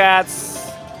 slot cats.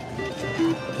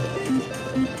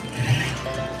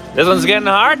 This one's getting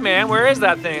hard, man. Where is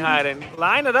that thing hiding?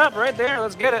 Line it up right there.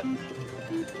 Let's get it.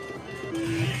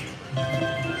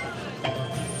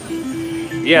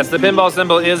 Yes, the pinball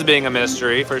symbol is being a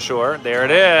mystery for sure. There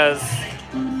it is.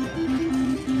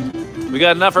 We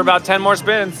got enough for about 10 more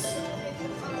spins.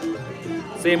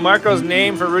 See, Marco's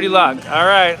name for Rudy Luck. All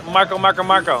right, Marco.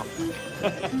 Marco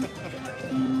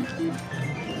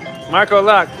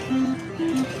Luck.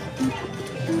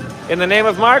 In the name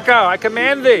of Marco, I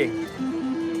command thee.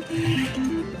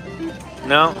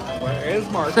 No? Where is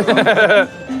Marco? I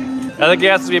think he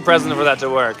has to be present for that to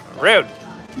work. Rude.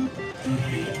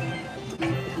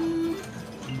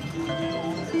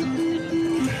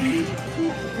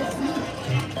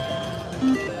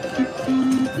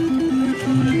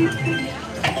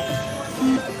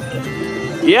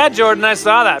 Yeah, Jordan, I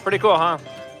saw that. Pretty cool, huh?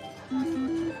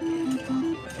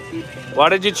 Why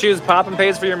did you choose Pop and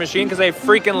Paste for your machine? Because I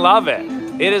freaking love it.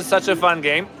 It is such a fun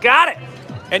game. Got it!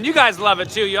 And you guys love it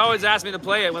too. You always asked me to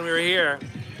play it when we were here.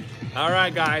 All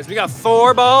right, guys, we got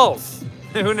 4 balls.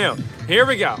 Who knew? Here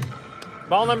we go.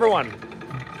 Ball number 1.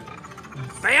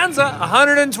 Banza,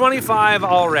 125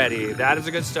 already. That is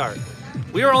a good start.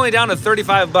 We were only down to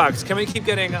 35 bucks. Can we keep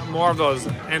getting more of those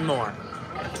and more?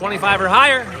 25 or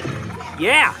higher.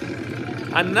 Yeah.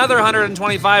 Another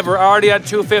 125. We're already at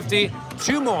 250.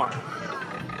 2 more.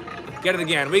 Get it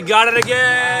again. We got it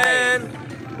again.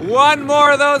 1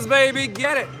 more of those, baby.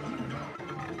 Get it.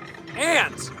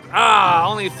 And,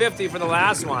 only 50 for the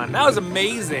last one. That was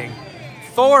amazing.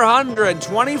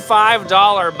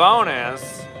 $425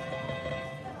 bonus.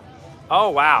 Oh,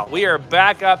 wow. We are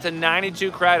back up to 92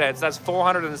 credits. That's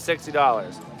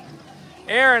 $460.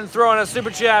 Aaron throwing a super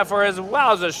chat for his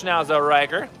Wowza Schnauza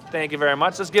Riker. Thank you very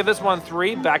much. Let's give this one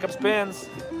 3 backup spins.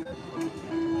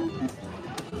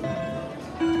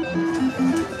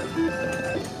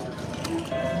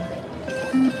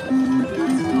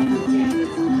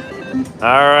 All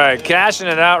right, cashing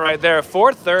it out right there.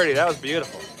 430. That was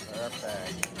beautiful.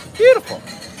 Perfect. Beautiful.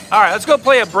 All right, let's go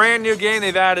play a brand new game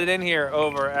they've added in here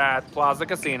over at Plaza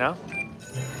Casino.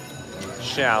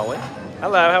 Shall we?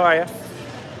 Hello, how are you?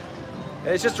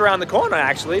 It's just around the corner,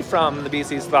 actually, from the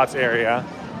BC Slots area.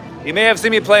 You may have seen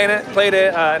me played it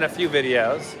in a few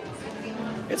videos.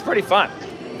 It's pretty fun.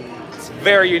 It's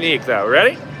very unique though.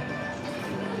 Ready?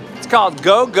 It's called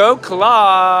Go Go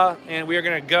Claw, and we are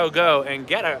gonna go and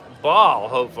get a ball,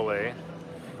 hopefully.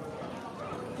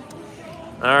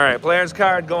 All right, player's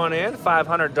card going in,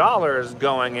 $500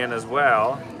 going in as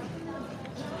well.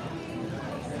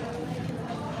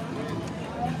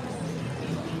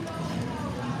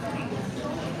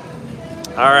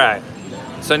 All right,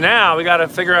 so now we got to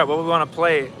figure out what we want to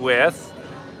play with.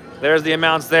 There's the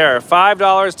amounts there,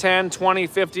 $5, 10, 20,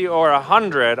 50, or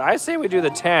 100. I say we do the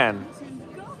 10.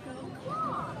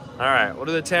 All right, we'll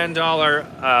do the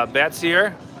 $10 bets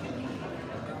here.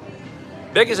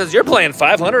 Becky says, you're playing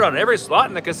 500 on every slot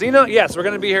in the casino? Yes, we're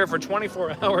going to be here for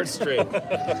 24 hours straight. All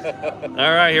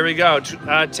right, here we go.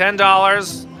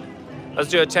 $10. Let's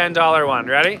do a $10 one.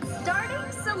 Ready?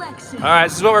 Starting selection. All right,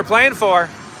 this is what we're playing for.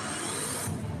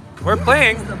 We're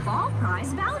playing The ball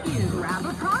prize value. Grab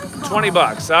a prize ball. 20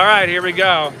 bucks. All right, here we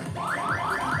go.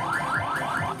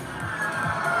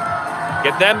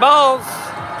 Get them balls.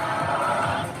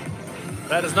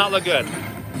 That does not look good.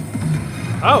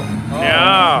 Oh,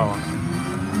 no.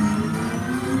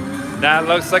 That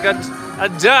looks like a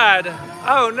dud.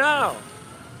 Oh, no. All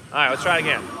right, let's try it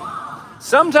again.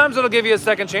 Sometimes it'll give you a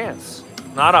second chance.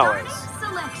 Not always.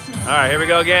 Selection. All right, here we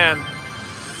go again.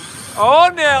 Oh,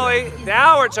 Nelly.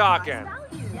 Now we're talking.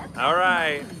 All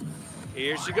right.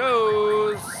 Here she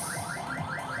goes.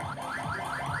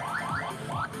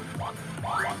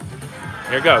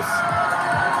 Here it goes.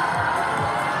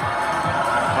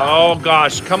 Oh,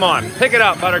 gosh. Come on. Pick it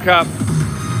up, Buttercup.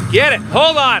 Get it.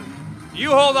 Hold on.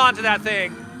 You hold on to that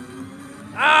thing.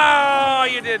 Oh,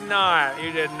 you did not.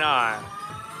 You did not.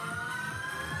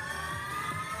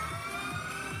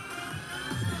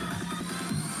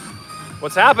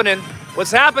 What's happening?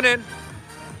 What's happening?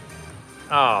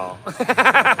 Oh.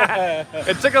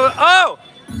 It took a little. Oh!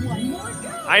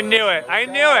 I knew it. I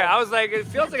knew it. I was like, it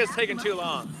feels like it's taking too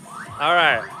long. All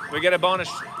right. We get a bonus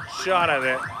shot at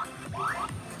it.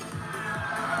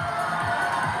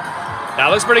 That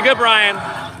looks pretty good, Brian.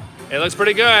 It looks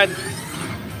pretty good.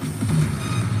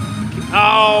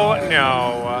 Oh,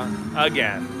 no.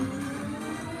 Again.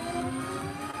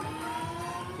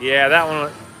 Yeah, that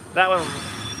one.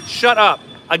 Shut up.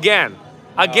 Again.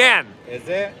 Again. Is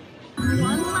it?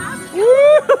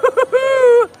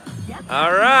 Woo-hoo-hoo-hoo.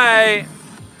 All right.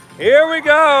 Here we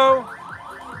go.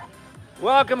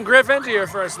 Welcome, Griffin, to your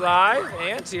first live.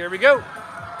 And here we go.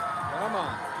 Come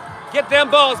on. Get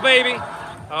them balls, baby.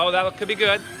 Oh, that could be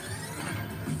good.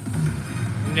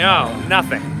 No,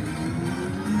 nothing.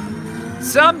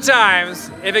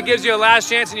 Sometimes, if it gives you a last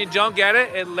chance and you don't get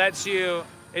it, it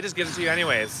just gives it to you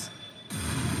anyways.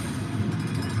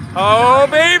 Oh,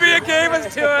 baby, it gave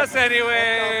it to us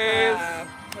anyways.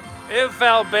 It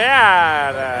felt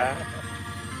bad.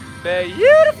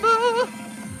 Beautiful.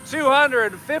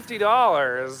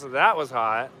 $250. That was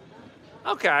hot.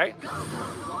 Okay.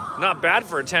 Not bad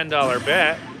for a $10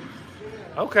 bet.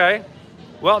 Okay.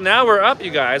 Well, now we're up,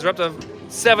 you guys. We're up to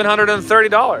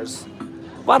 $730.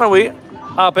 Why don't we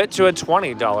up it to a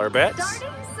 $20 bet? Starting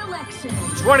selection.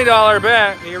 $20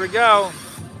 bet. Here we go.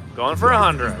 Going for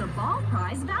 100. The ball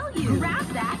prize value. Grab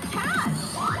that cash.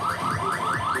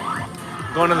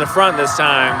 Going in the front this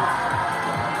time.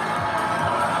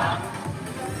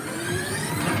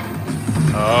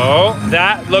 Oh,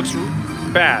 that looks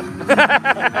bad.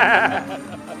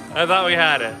 I thought we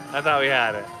had it. I thought we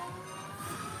had it.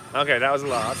 Okay, that was a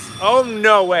loss. Oh,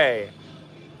 no way.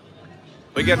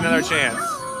 We get another chance.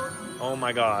 Oh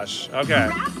my gosh. Okay.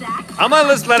 I'm gonna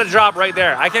just let it drop right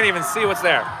there. I can't even see what's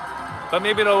there. But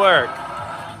maybe it'll work.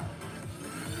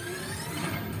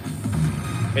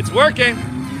 It's working.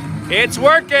 It's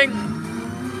working.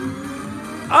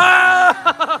 Oh!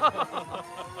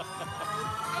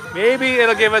 Maybe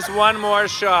it'll give us one more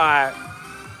shot.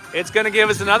 It's gonna give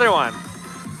us another one.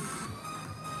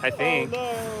 I think. Oh,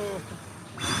 no.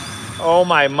 Oh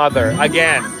my mother.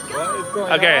 Again. What is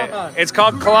going Okay. on? It's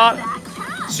called Claw.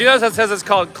 She knows it says it's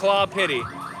called Claw Pity.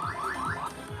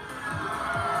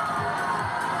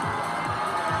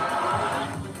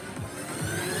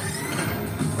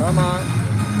 Come on.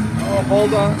 Oh,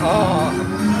 hold on. Oh.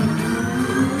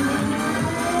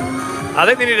 I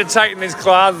think they need to tighten these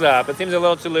claws up. It seems a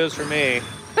little too loose for me.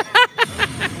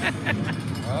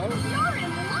 Oh.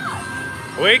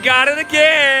 We got it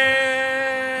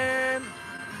again.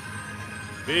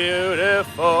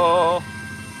 Beautiful.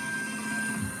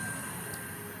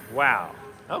 Wow.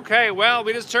 Okay, well,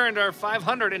 we just turned our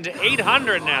 500 into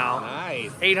 800 now.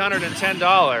 Nice.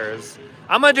 $810.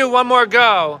 I'm going to do one more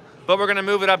go, but we're going to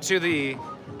move it up to the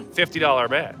 $50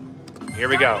 bet. Here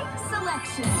we go.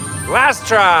 Selection. Last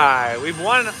try. We've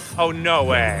won. Oh, no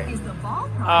way. Is the ball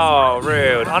Oh,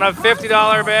 rude. On a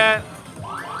 $50 bet?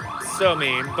 So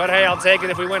mean. But hey, I'll take it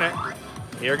if we win it.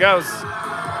 Here goes.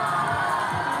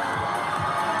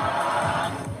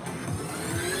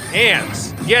 And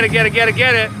get it, get it, get it,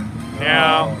 get it.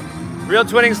 Now, Real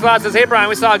Twinning Slot says, hey, Brian,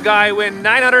 we saw a guy win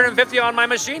 950 on my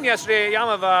machine yesterday at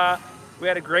Yamava. We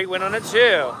had a great win on it,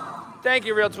 too. Thank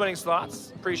you, Real Twinning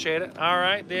Slots. Appreciate it. All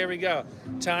right, there we go.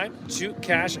 Time to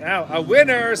cash out. A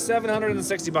winner,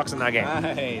 760 bucks in that game.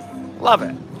 Nice. Love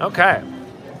it. Okay.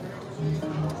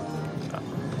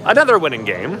 Another winning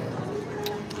game.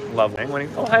 Love winning.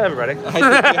 Oh, hi, everybody. You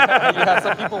have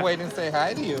some people waiting to say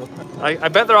hi to you. I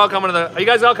bet they're all coming to the... Are you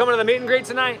guys all coming to the meet and greet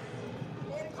tonight?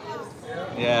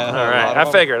 Yeah. All right. I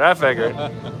figured. All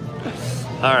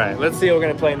right. Let's see what we're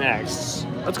going to play next.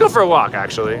 Let's go for a walk,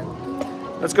 actually.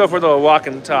 Let's go for the walk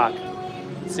and talk.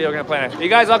 See what we're going to play next. Are you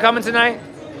guys all coming tonight?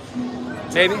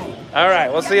 Maybe? All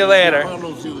right. We'll see you later. Are you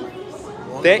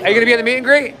going to be at the meet and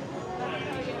greet?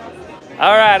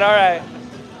 All right. All right.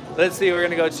 Let's see what we're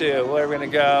going to go to. Where we're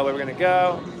going to go. Where we're going to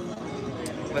go.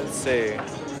 Let's see.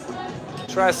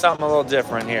 Try something a little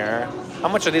different here. How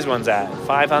much are these ones at?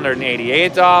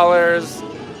 $588.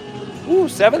 Ooh,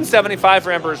 $775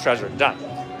 for Emperor's Treasure. Done.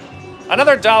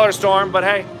 Another dollar storm, but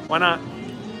hey, why not?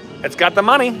 It's got the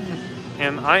money,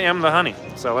 and I am the honey.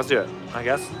 So let's do it, I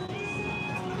guess.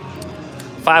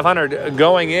 500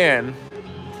 going in.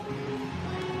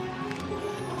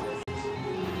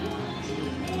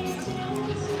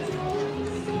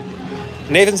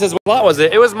 Nathan says, what lot was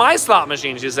it? It was my slot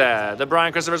machine, she said. The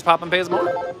Brian Christopher's Pop and Pays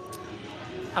More.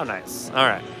 How nice. All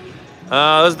right.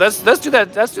 Let's do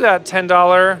that. Let's do that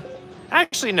 $10.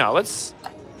 Actually, no. What does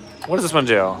this one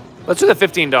do? Let's do the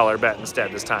 $15 bet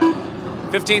instead this time.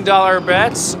 $15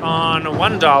 bets on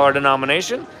 $1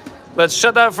 denomination. Let's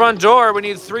shut that front door. We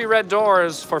need 3 red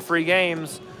doors for free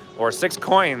games or 6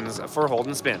 coins for hold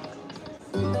and spin.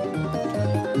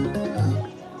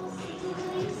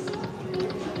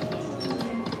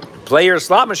 Play your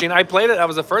slot machine. I played it. That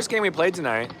was the first game we played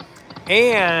tonight.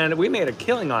 And we made a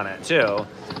killing on it, too.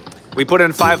 We put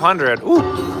in 500.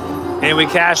 Ooh. And we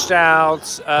cashed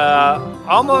out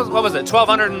almost, what was it?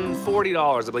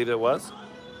 $1,240, I believe it was.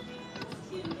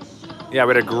 Yeah,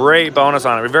 we had a great bonus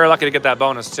on it. We're very lucky to get that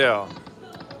bonus, too.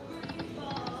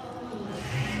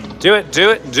 Do it,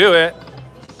 do it, do it.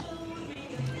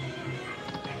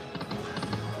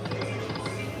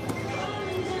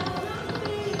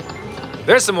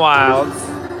 There's some wilds.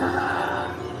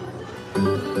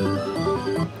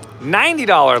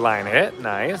 $90 line hit.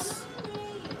 Nice.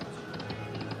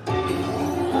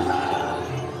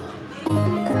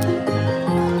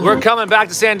 We're coming back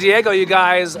to San Diego, you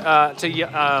guys, to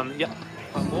Hamul.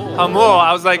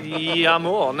 I was like,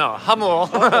 Yamul. No,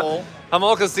 Hamul.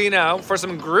 Hamul Casino for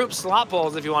some group slot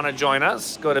pulls if you want to join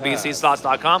us. Go to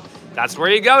bcslots.com. That's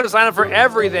where you go to sign up for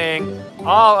everything.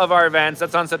 All of our events.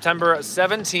 That's on September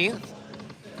 17th.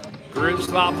 Group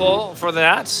slot pull for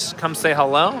that. Come say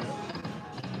hello.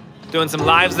 Doing some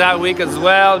lives that week as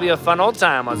well. It'll be a fun old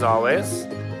time as always.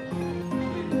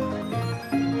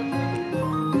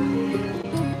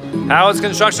 How is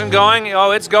construction going?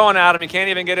 Oh, it's going, Adam. You can't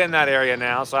even get in that area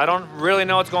now. So I don't really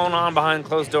know what's going on behind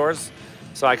closed doors.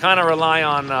 So I kind of rely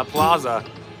on Plaza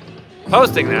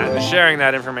posting that and sharing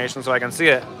that information so I can see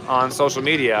it on social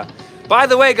media. By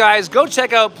the way, guys, go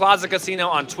check out Plaza Casino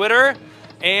on Twitter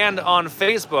and on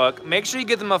Facebook. Make sure you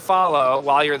give them a follow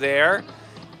while you're there.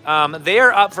 They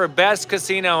are up for Best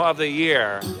Casino of the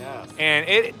Year. Yes. And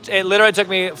it literally took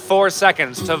me 4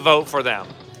 seconds to vote for them.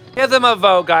 Give them a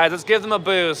vote, guys. Let's give them a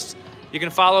boost. You can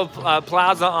follow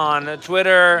Plaza on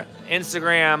Twitter,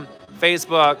 Instagram,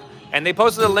 Facebook. And they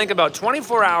posted a link about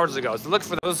 24 hours ago. So look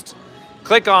for those.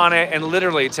 Click on it, and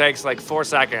literally it takes like 4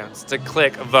 seconds to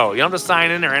click vote. You don't have to sign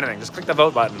in or anything. Just click the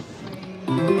vote button.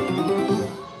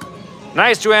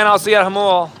 Nice, Joanne. I'll see you at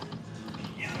Hamul.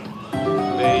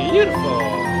 Beautiful.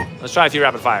 Let's try a few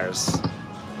rapid fires.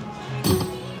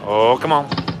 Oh, come on.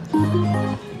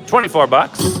 24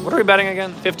 bucks. What are we betting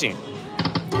again? 15.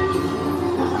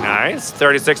 Nice.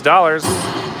 $36.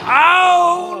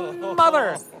 Oh,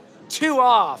 mother. 2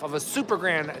 off of a super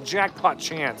grand jackpot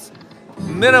chance.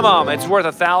 Minimum, it's worth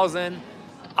 $1,000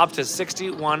 up to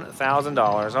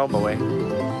 $61,000. Oh boy.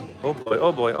 Oh boy,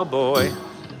 oh boy, oh boy.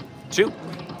 2.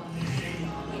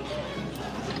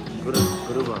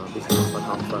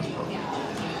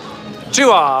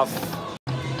 2 off.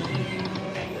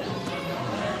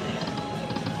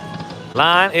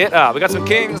 Line it up. We got some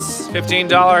kings.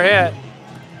 $15 hit.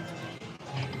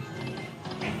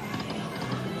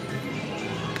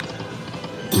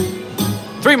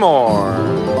 Three more.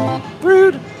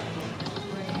 Rude.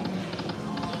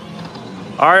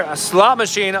 Our slot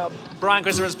machine Brian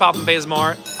Christopher's Poppin' Pays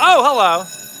More. Oh, hello.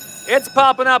 It's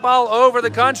popping up all over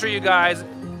the country, you guys.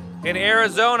 In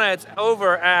Arizona, it's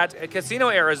over at Casino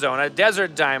Arizona,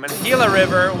 Desert Diamond, Gila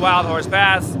River, Wild Horse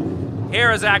Pass,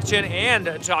 Harrah's Action,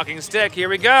 and Talking Stick. Here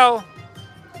we go.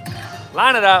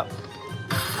 Line it up.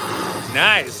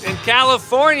 Nice. In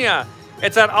California,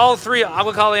 it's at all three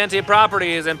Agua Caliente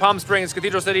properties in Palm Springs,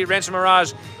 Cathedral City, Rancho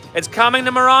Mirage. It's coming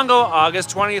to Morongo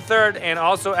August 23rd and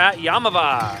also at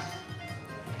Yamava.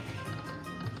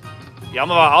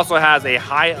 Yamava also has a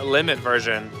high limit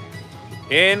version.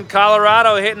 In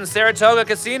Colorado, hitting Saratoga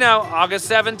Casino August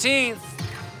 17th.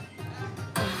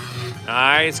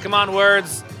 Nice, come on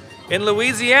words. In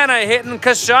Louisiana, hitting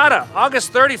Coshada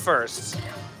August 31st.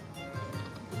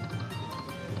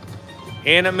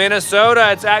 In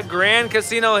Minnesota, it's at Grand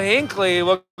Casino Hinckley.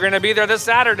 We're going to be there this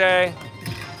Saturday.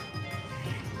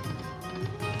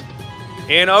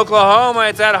 In Oklahoma,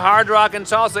 it's at Hard Rock and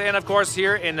Tulsa. And of course,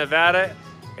 here in Nevada,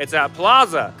 it's at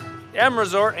Plaza, M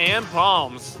Resort, and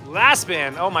Palms. Last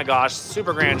spin, oh my gosh,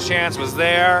 Super Grand Chance was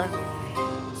there.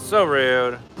 So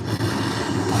rude.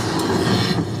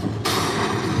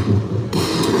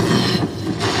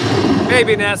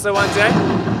 Maybe NASA one day.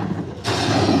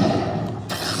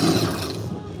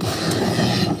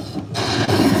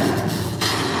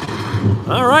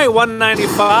 All right,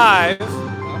 195.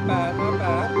 Not bad, not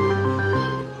bad.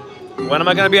 When am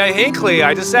I going to be at Hinckley?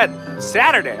 I just said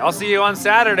Saturday. I'll see you on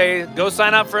Saturday. Go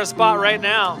sign up for a spot right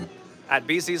now at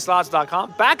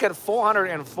bcslots.com. Back at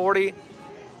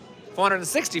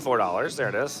 $464. There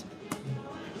it is.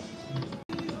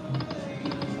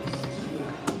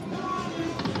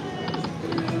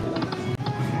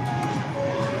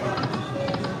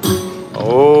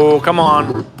 Oh, come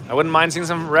on. I wouldn't mind seeing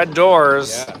some red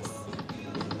doors. Yes.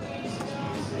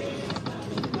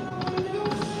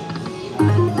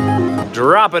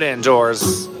 Drop it in,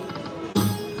 doors.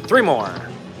 3 more.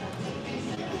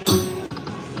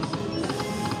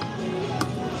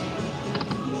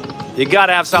 You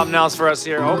gotta have something else for us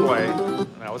here. Oh boy,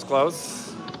 that was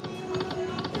close.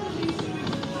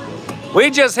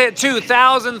 We just hit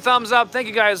 2,000 thumbs up. Thank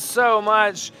you guys so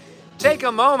much. Take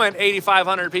a moment,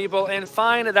 8,500 people, and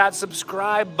find that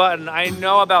subscribe button. I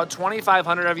know about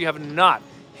 2,500 of you have not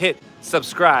hit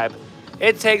subscribe.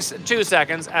 It takes 2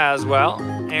 seconds as well,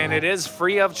 and it is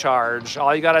free of charge.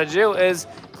 All you gotta do is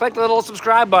click the little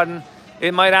subscribe button.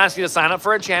 It might ask you to sign up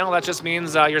for a channel. That just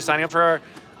means you're signing up for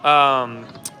an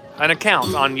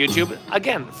account on YouTube.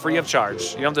 Again, free of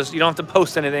charge. You don't have to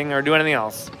post anything or do anything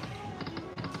else.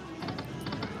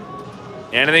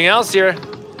 Anything else here?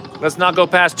 Let's not go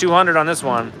past 200 on this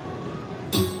one.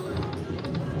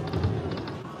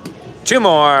 2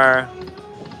 more.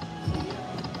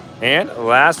 And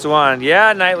last one.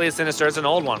 Yeah, Nightly Sinister. It's an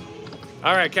old one.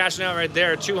 All right, cashing out right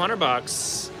there. 200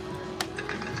 bucks.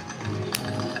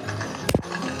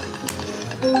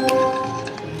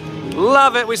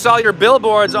 Love it. We saw your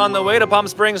billboards on the way to Palm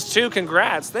Springs too.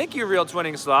 Congrats. Thank you, Real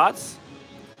Twinning Slots.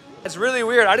 It's really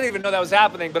weird. I didn't even know that was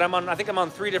happening, but I think I'm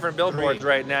on 3 different billboards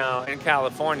right now in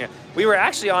California. We were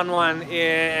actually on one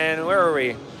in, where were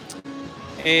we?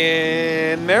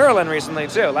 In Maryland recently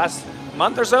too. Last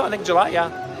month or so, I think July,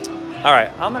 yeah. All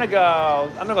right, I'm gonna go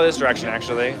this direction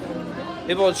actually.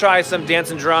 Maybe we'll try some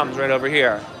dancing drums right over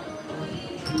here.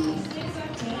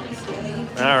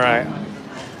 All right.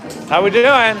 How we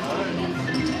doing?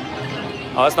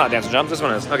 Oh, that's not dancing drums, this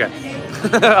one is, okay.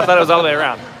 I thought it was all the way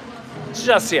around.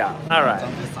 Just, yeah, all right.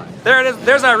 There it is,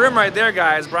 there's our room right there,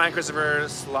 guys. Brian Christopher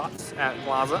Slots at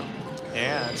Plaza.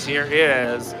 And here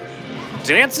is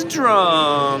dancing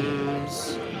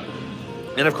drums.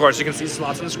 And of course, you can see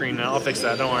slots on the screen now. I'll fix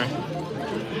that, don't worry.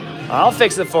 I'll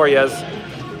fix it for you.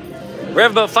 We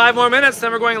have about 5 more minutes,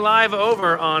 then we're going live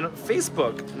over on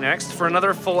Facebook next for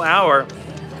another full hour.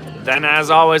 Then, as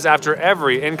always, after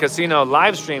every in-casino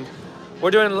live stream,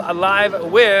 we're doing a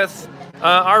live with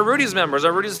our Rudies members,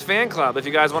 our Rudies fan club. If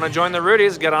you guys want to join the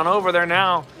Rudies, get on over there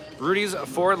now.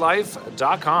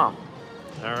 Rudiesforlife.com.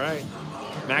 All right.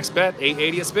 Max bet,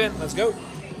 $8.80 a spin. Let's go.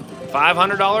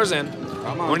 $500 in.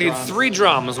 Come on, We need drums. 3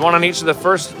 drums, 1 on each of the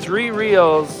first 3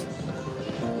 reels.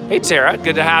 Hey, Tara,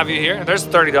 good to have you here. There's a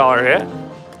 $30 hit.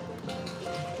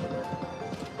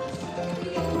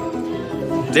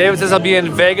 David says I'll be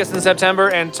in Vegas in September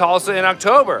and Tulsa in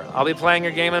October. I'll be playing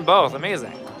your game in both.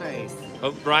 Amazing. Nice.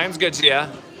 Hope Brian's good to you.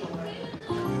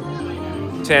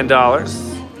 $10.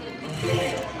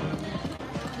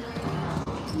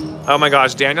 Oh my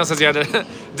gosh, Daniel says you had to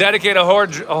dedicate a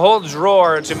whole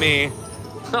drawer to me.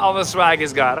 All the swag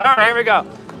he's got. All right, here we go.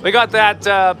 We got that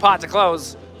pot to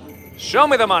close. Show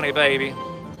me the money, baby.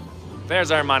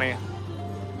 There's our money.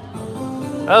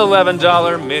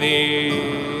 $11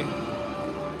 mini.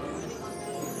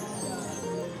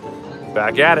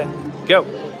 Back at it. Go.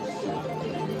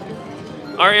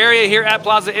 Our area here at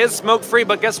Plaza is smoke-free,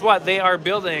 but guess what? They are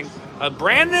building a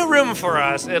brand new room for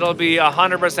us. It'll be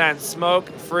 100%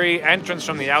 smoke-free entrance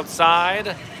from the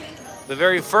outside. The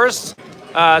very first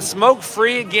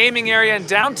smoke-free gaming area in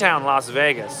downtown Las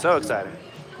Vegas. So exciting.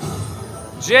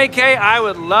 JK, I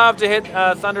would love to hit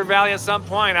Thunder Valley at some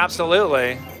point.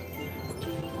 Absolutely.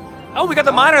 Oh, we got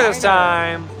the minor this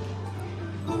time.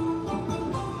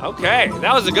 Okay,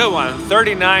 that was a good one.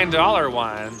 $39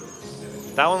 one.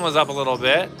 That one was up a little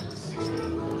bit.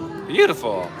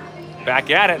 Beautiful. Back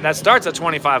at it. That starts at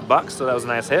 25 bucks, so that was a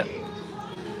nice hit.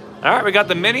 All right, we got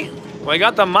the mini. We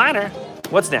got the minor.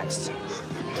 What's next?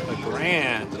 The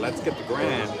grand. Let's get the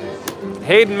grand.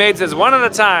 Hayden Maid says, one at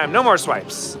a time, no more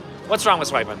swipes. What's wrong with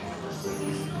swiping?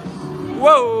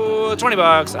 Whoa, 20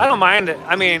 bucks. I don't mind it.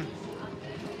 I mean,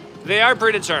 they are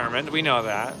predetermined. We know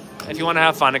that. If you want to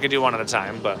have fun, I can do one at a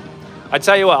time. But I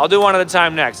tell you what, I'll do one at a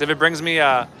time next. If it brings me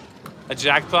a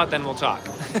jackpot, then we'll talk.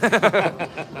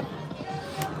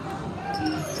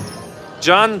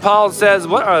 John Paul says,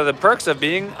 what are the perks of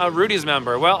being a Rudies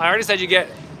member? Well, I already said you get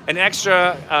an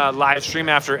extra live stream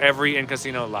after every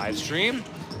in-casino live stream.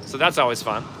 So that's always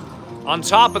fun. On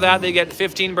top of that, they get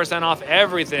 15% off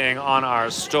everything on our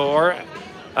store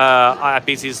at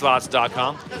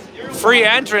bcslots.com. Free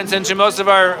entrance into most of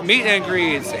our meet and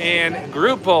greets and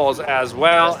group polls as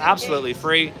well. Absolutely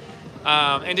free.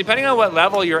 And depending on what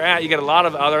level you're at, you get a lot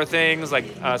of other things like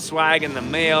swag in the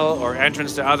mail or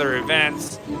entrance to other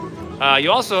events.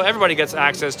 You also, everybody gets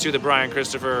access to the Brian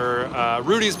Christopher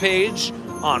Rudies page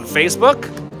on Facebook.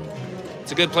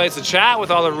 It's a good place to chat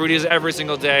with all the Rudies every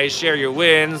single day, share your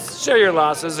wins, share your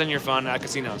losses, and your fun at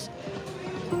casinos.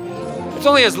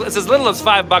 It's as little as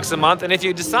 $5 a month, and if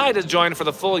you decide to join for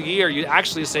the full year, you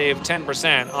actually save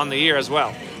 10% on the year as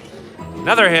well.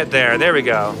 Another hit there. There we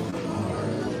go.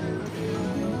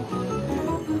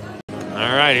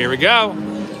 All right, here we go.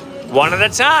 One at a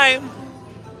time.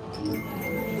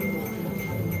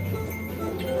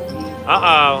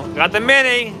 Uh-oh, got the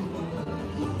mini.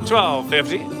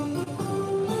 $12.50.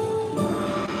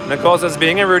 Nicole says,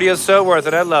 being a Rudy is so worth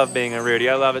it. I love being a Rudy.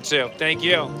 I love it too. Thank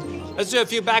you. Let's do a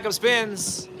few backup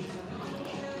spins.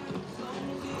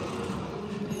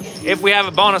 If we have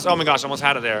a bonus, oh my gosh, almost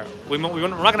had it there. We're not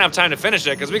going to have time to finish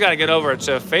it because we got to get over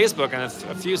to Facebook in a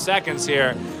few seconds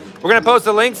here. We're going to post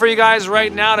a link for you guys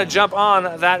right now to jump on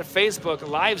that Facebook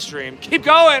live stream. Keep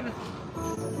going.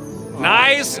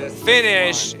 Nice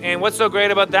finish. And what's so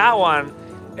great about that one?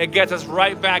 It gets us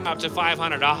right back up to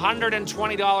 $500.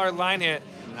 $120 line hit.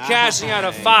 Cashing out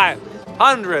of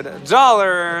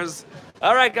 $500.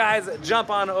 All right, guys,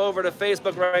 jump on over to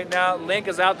Facebook right now. Link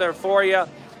is out there for you.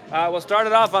 We'll start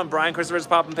it off on Brian Christopher's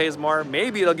Pop and Pays More.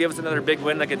 Maybe it'll give us another big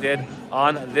win like it did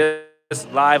on this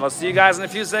live. I'll see you guys in a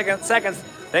few seconds.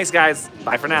 Thanks, guys.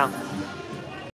 Bye for now.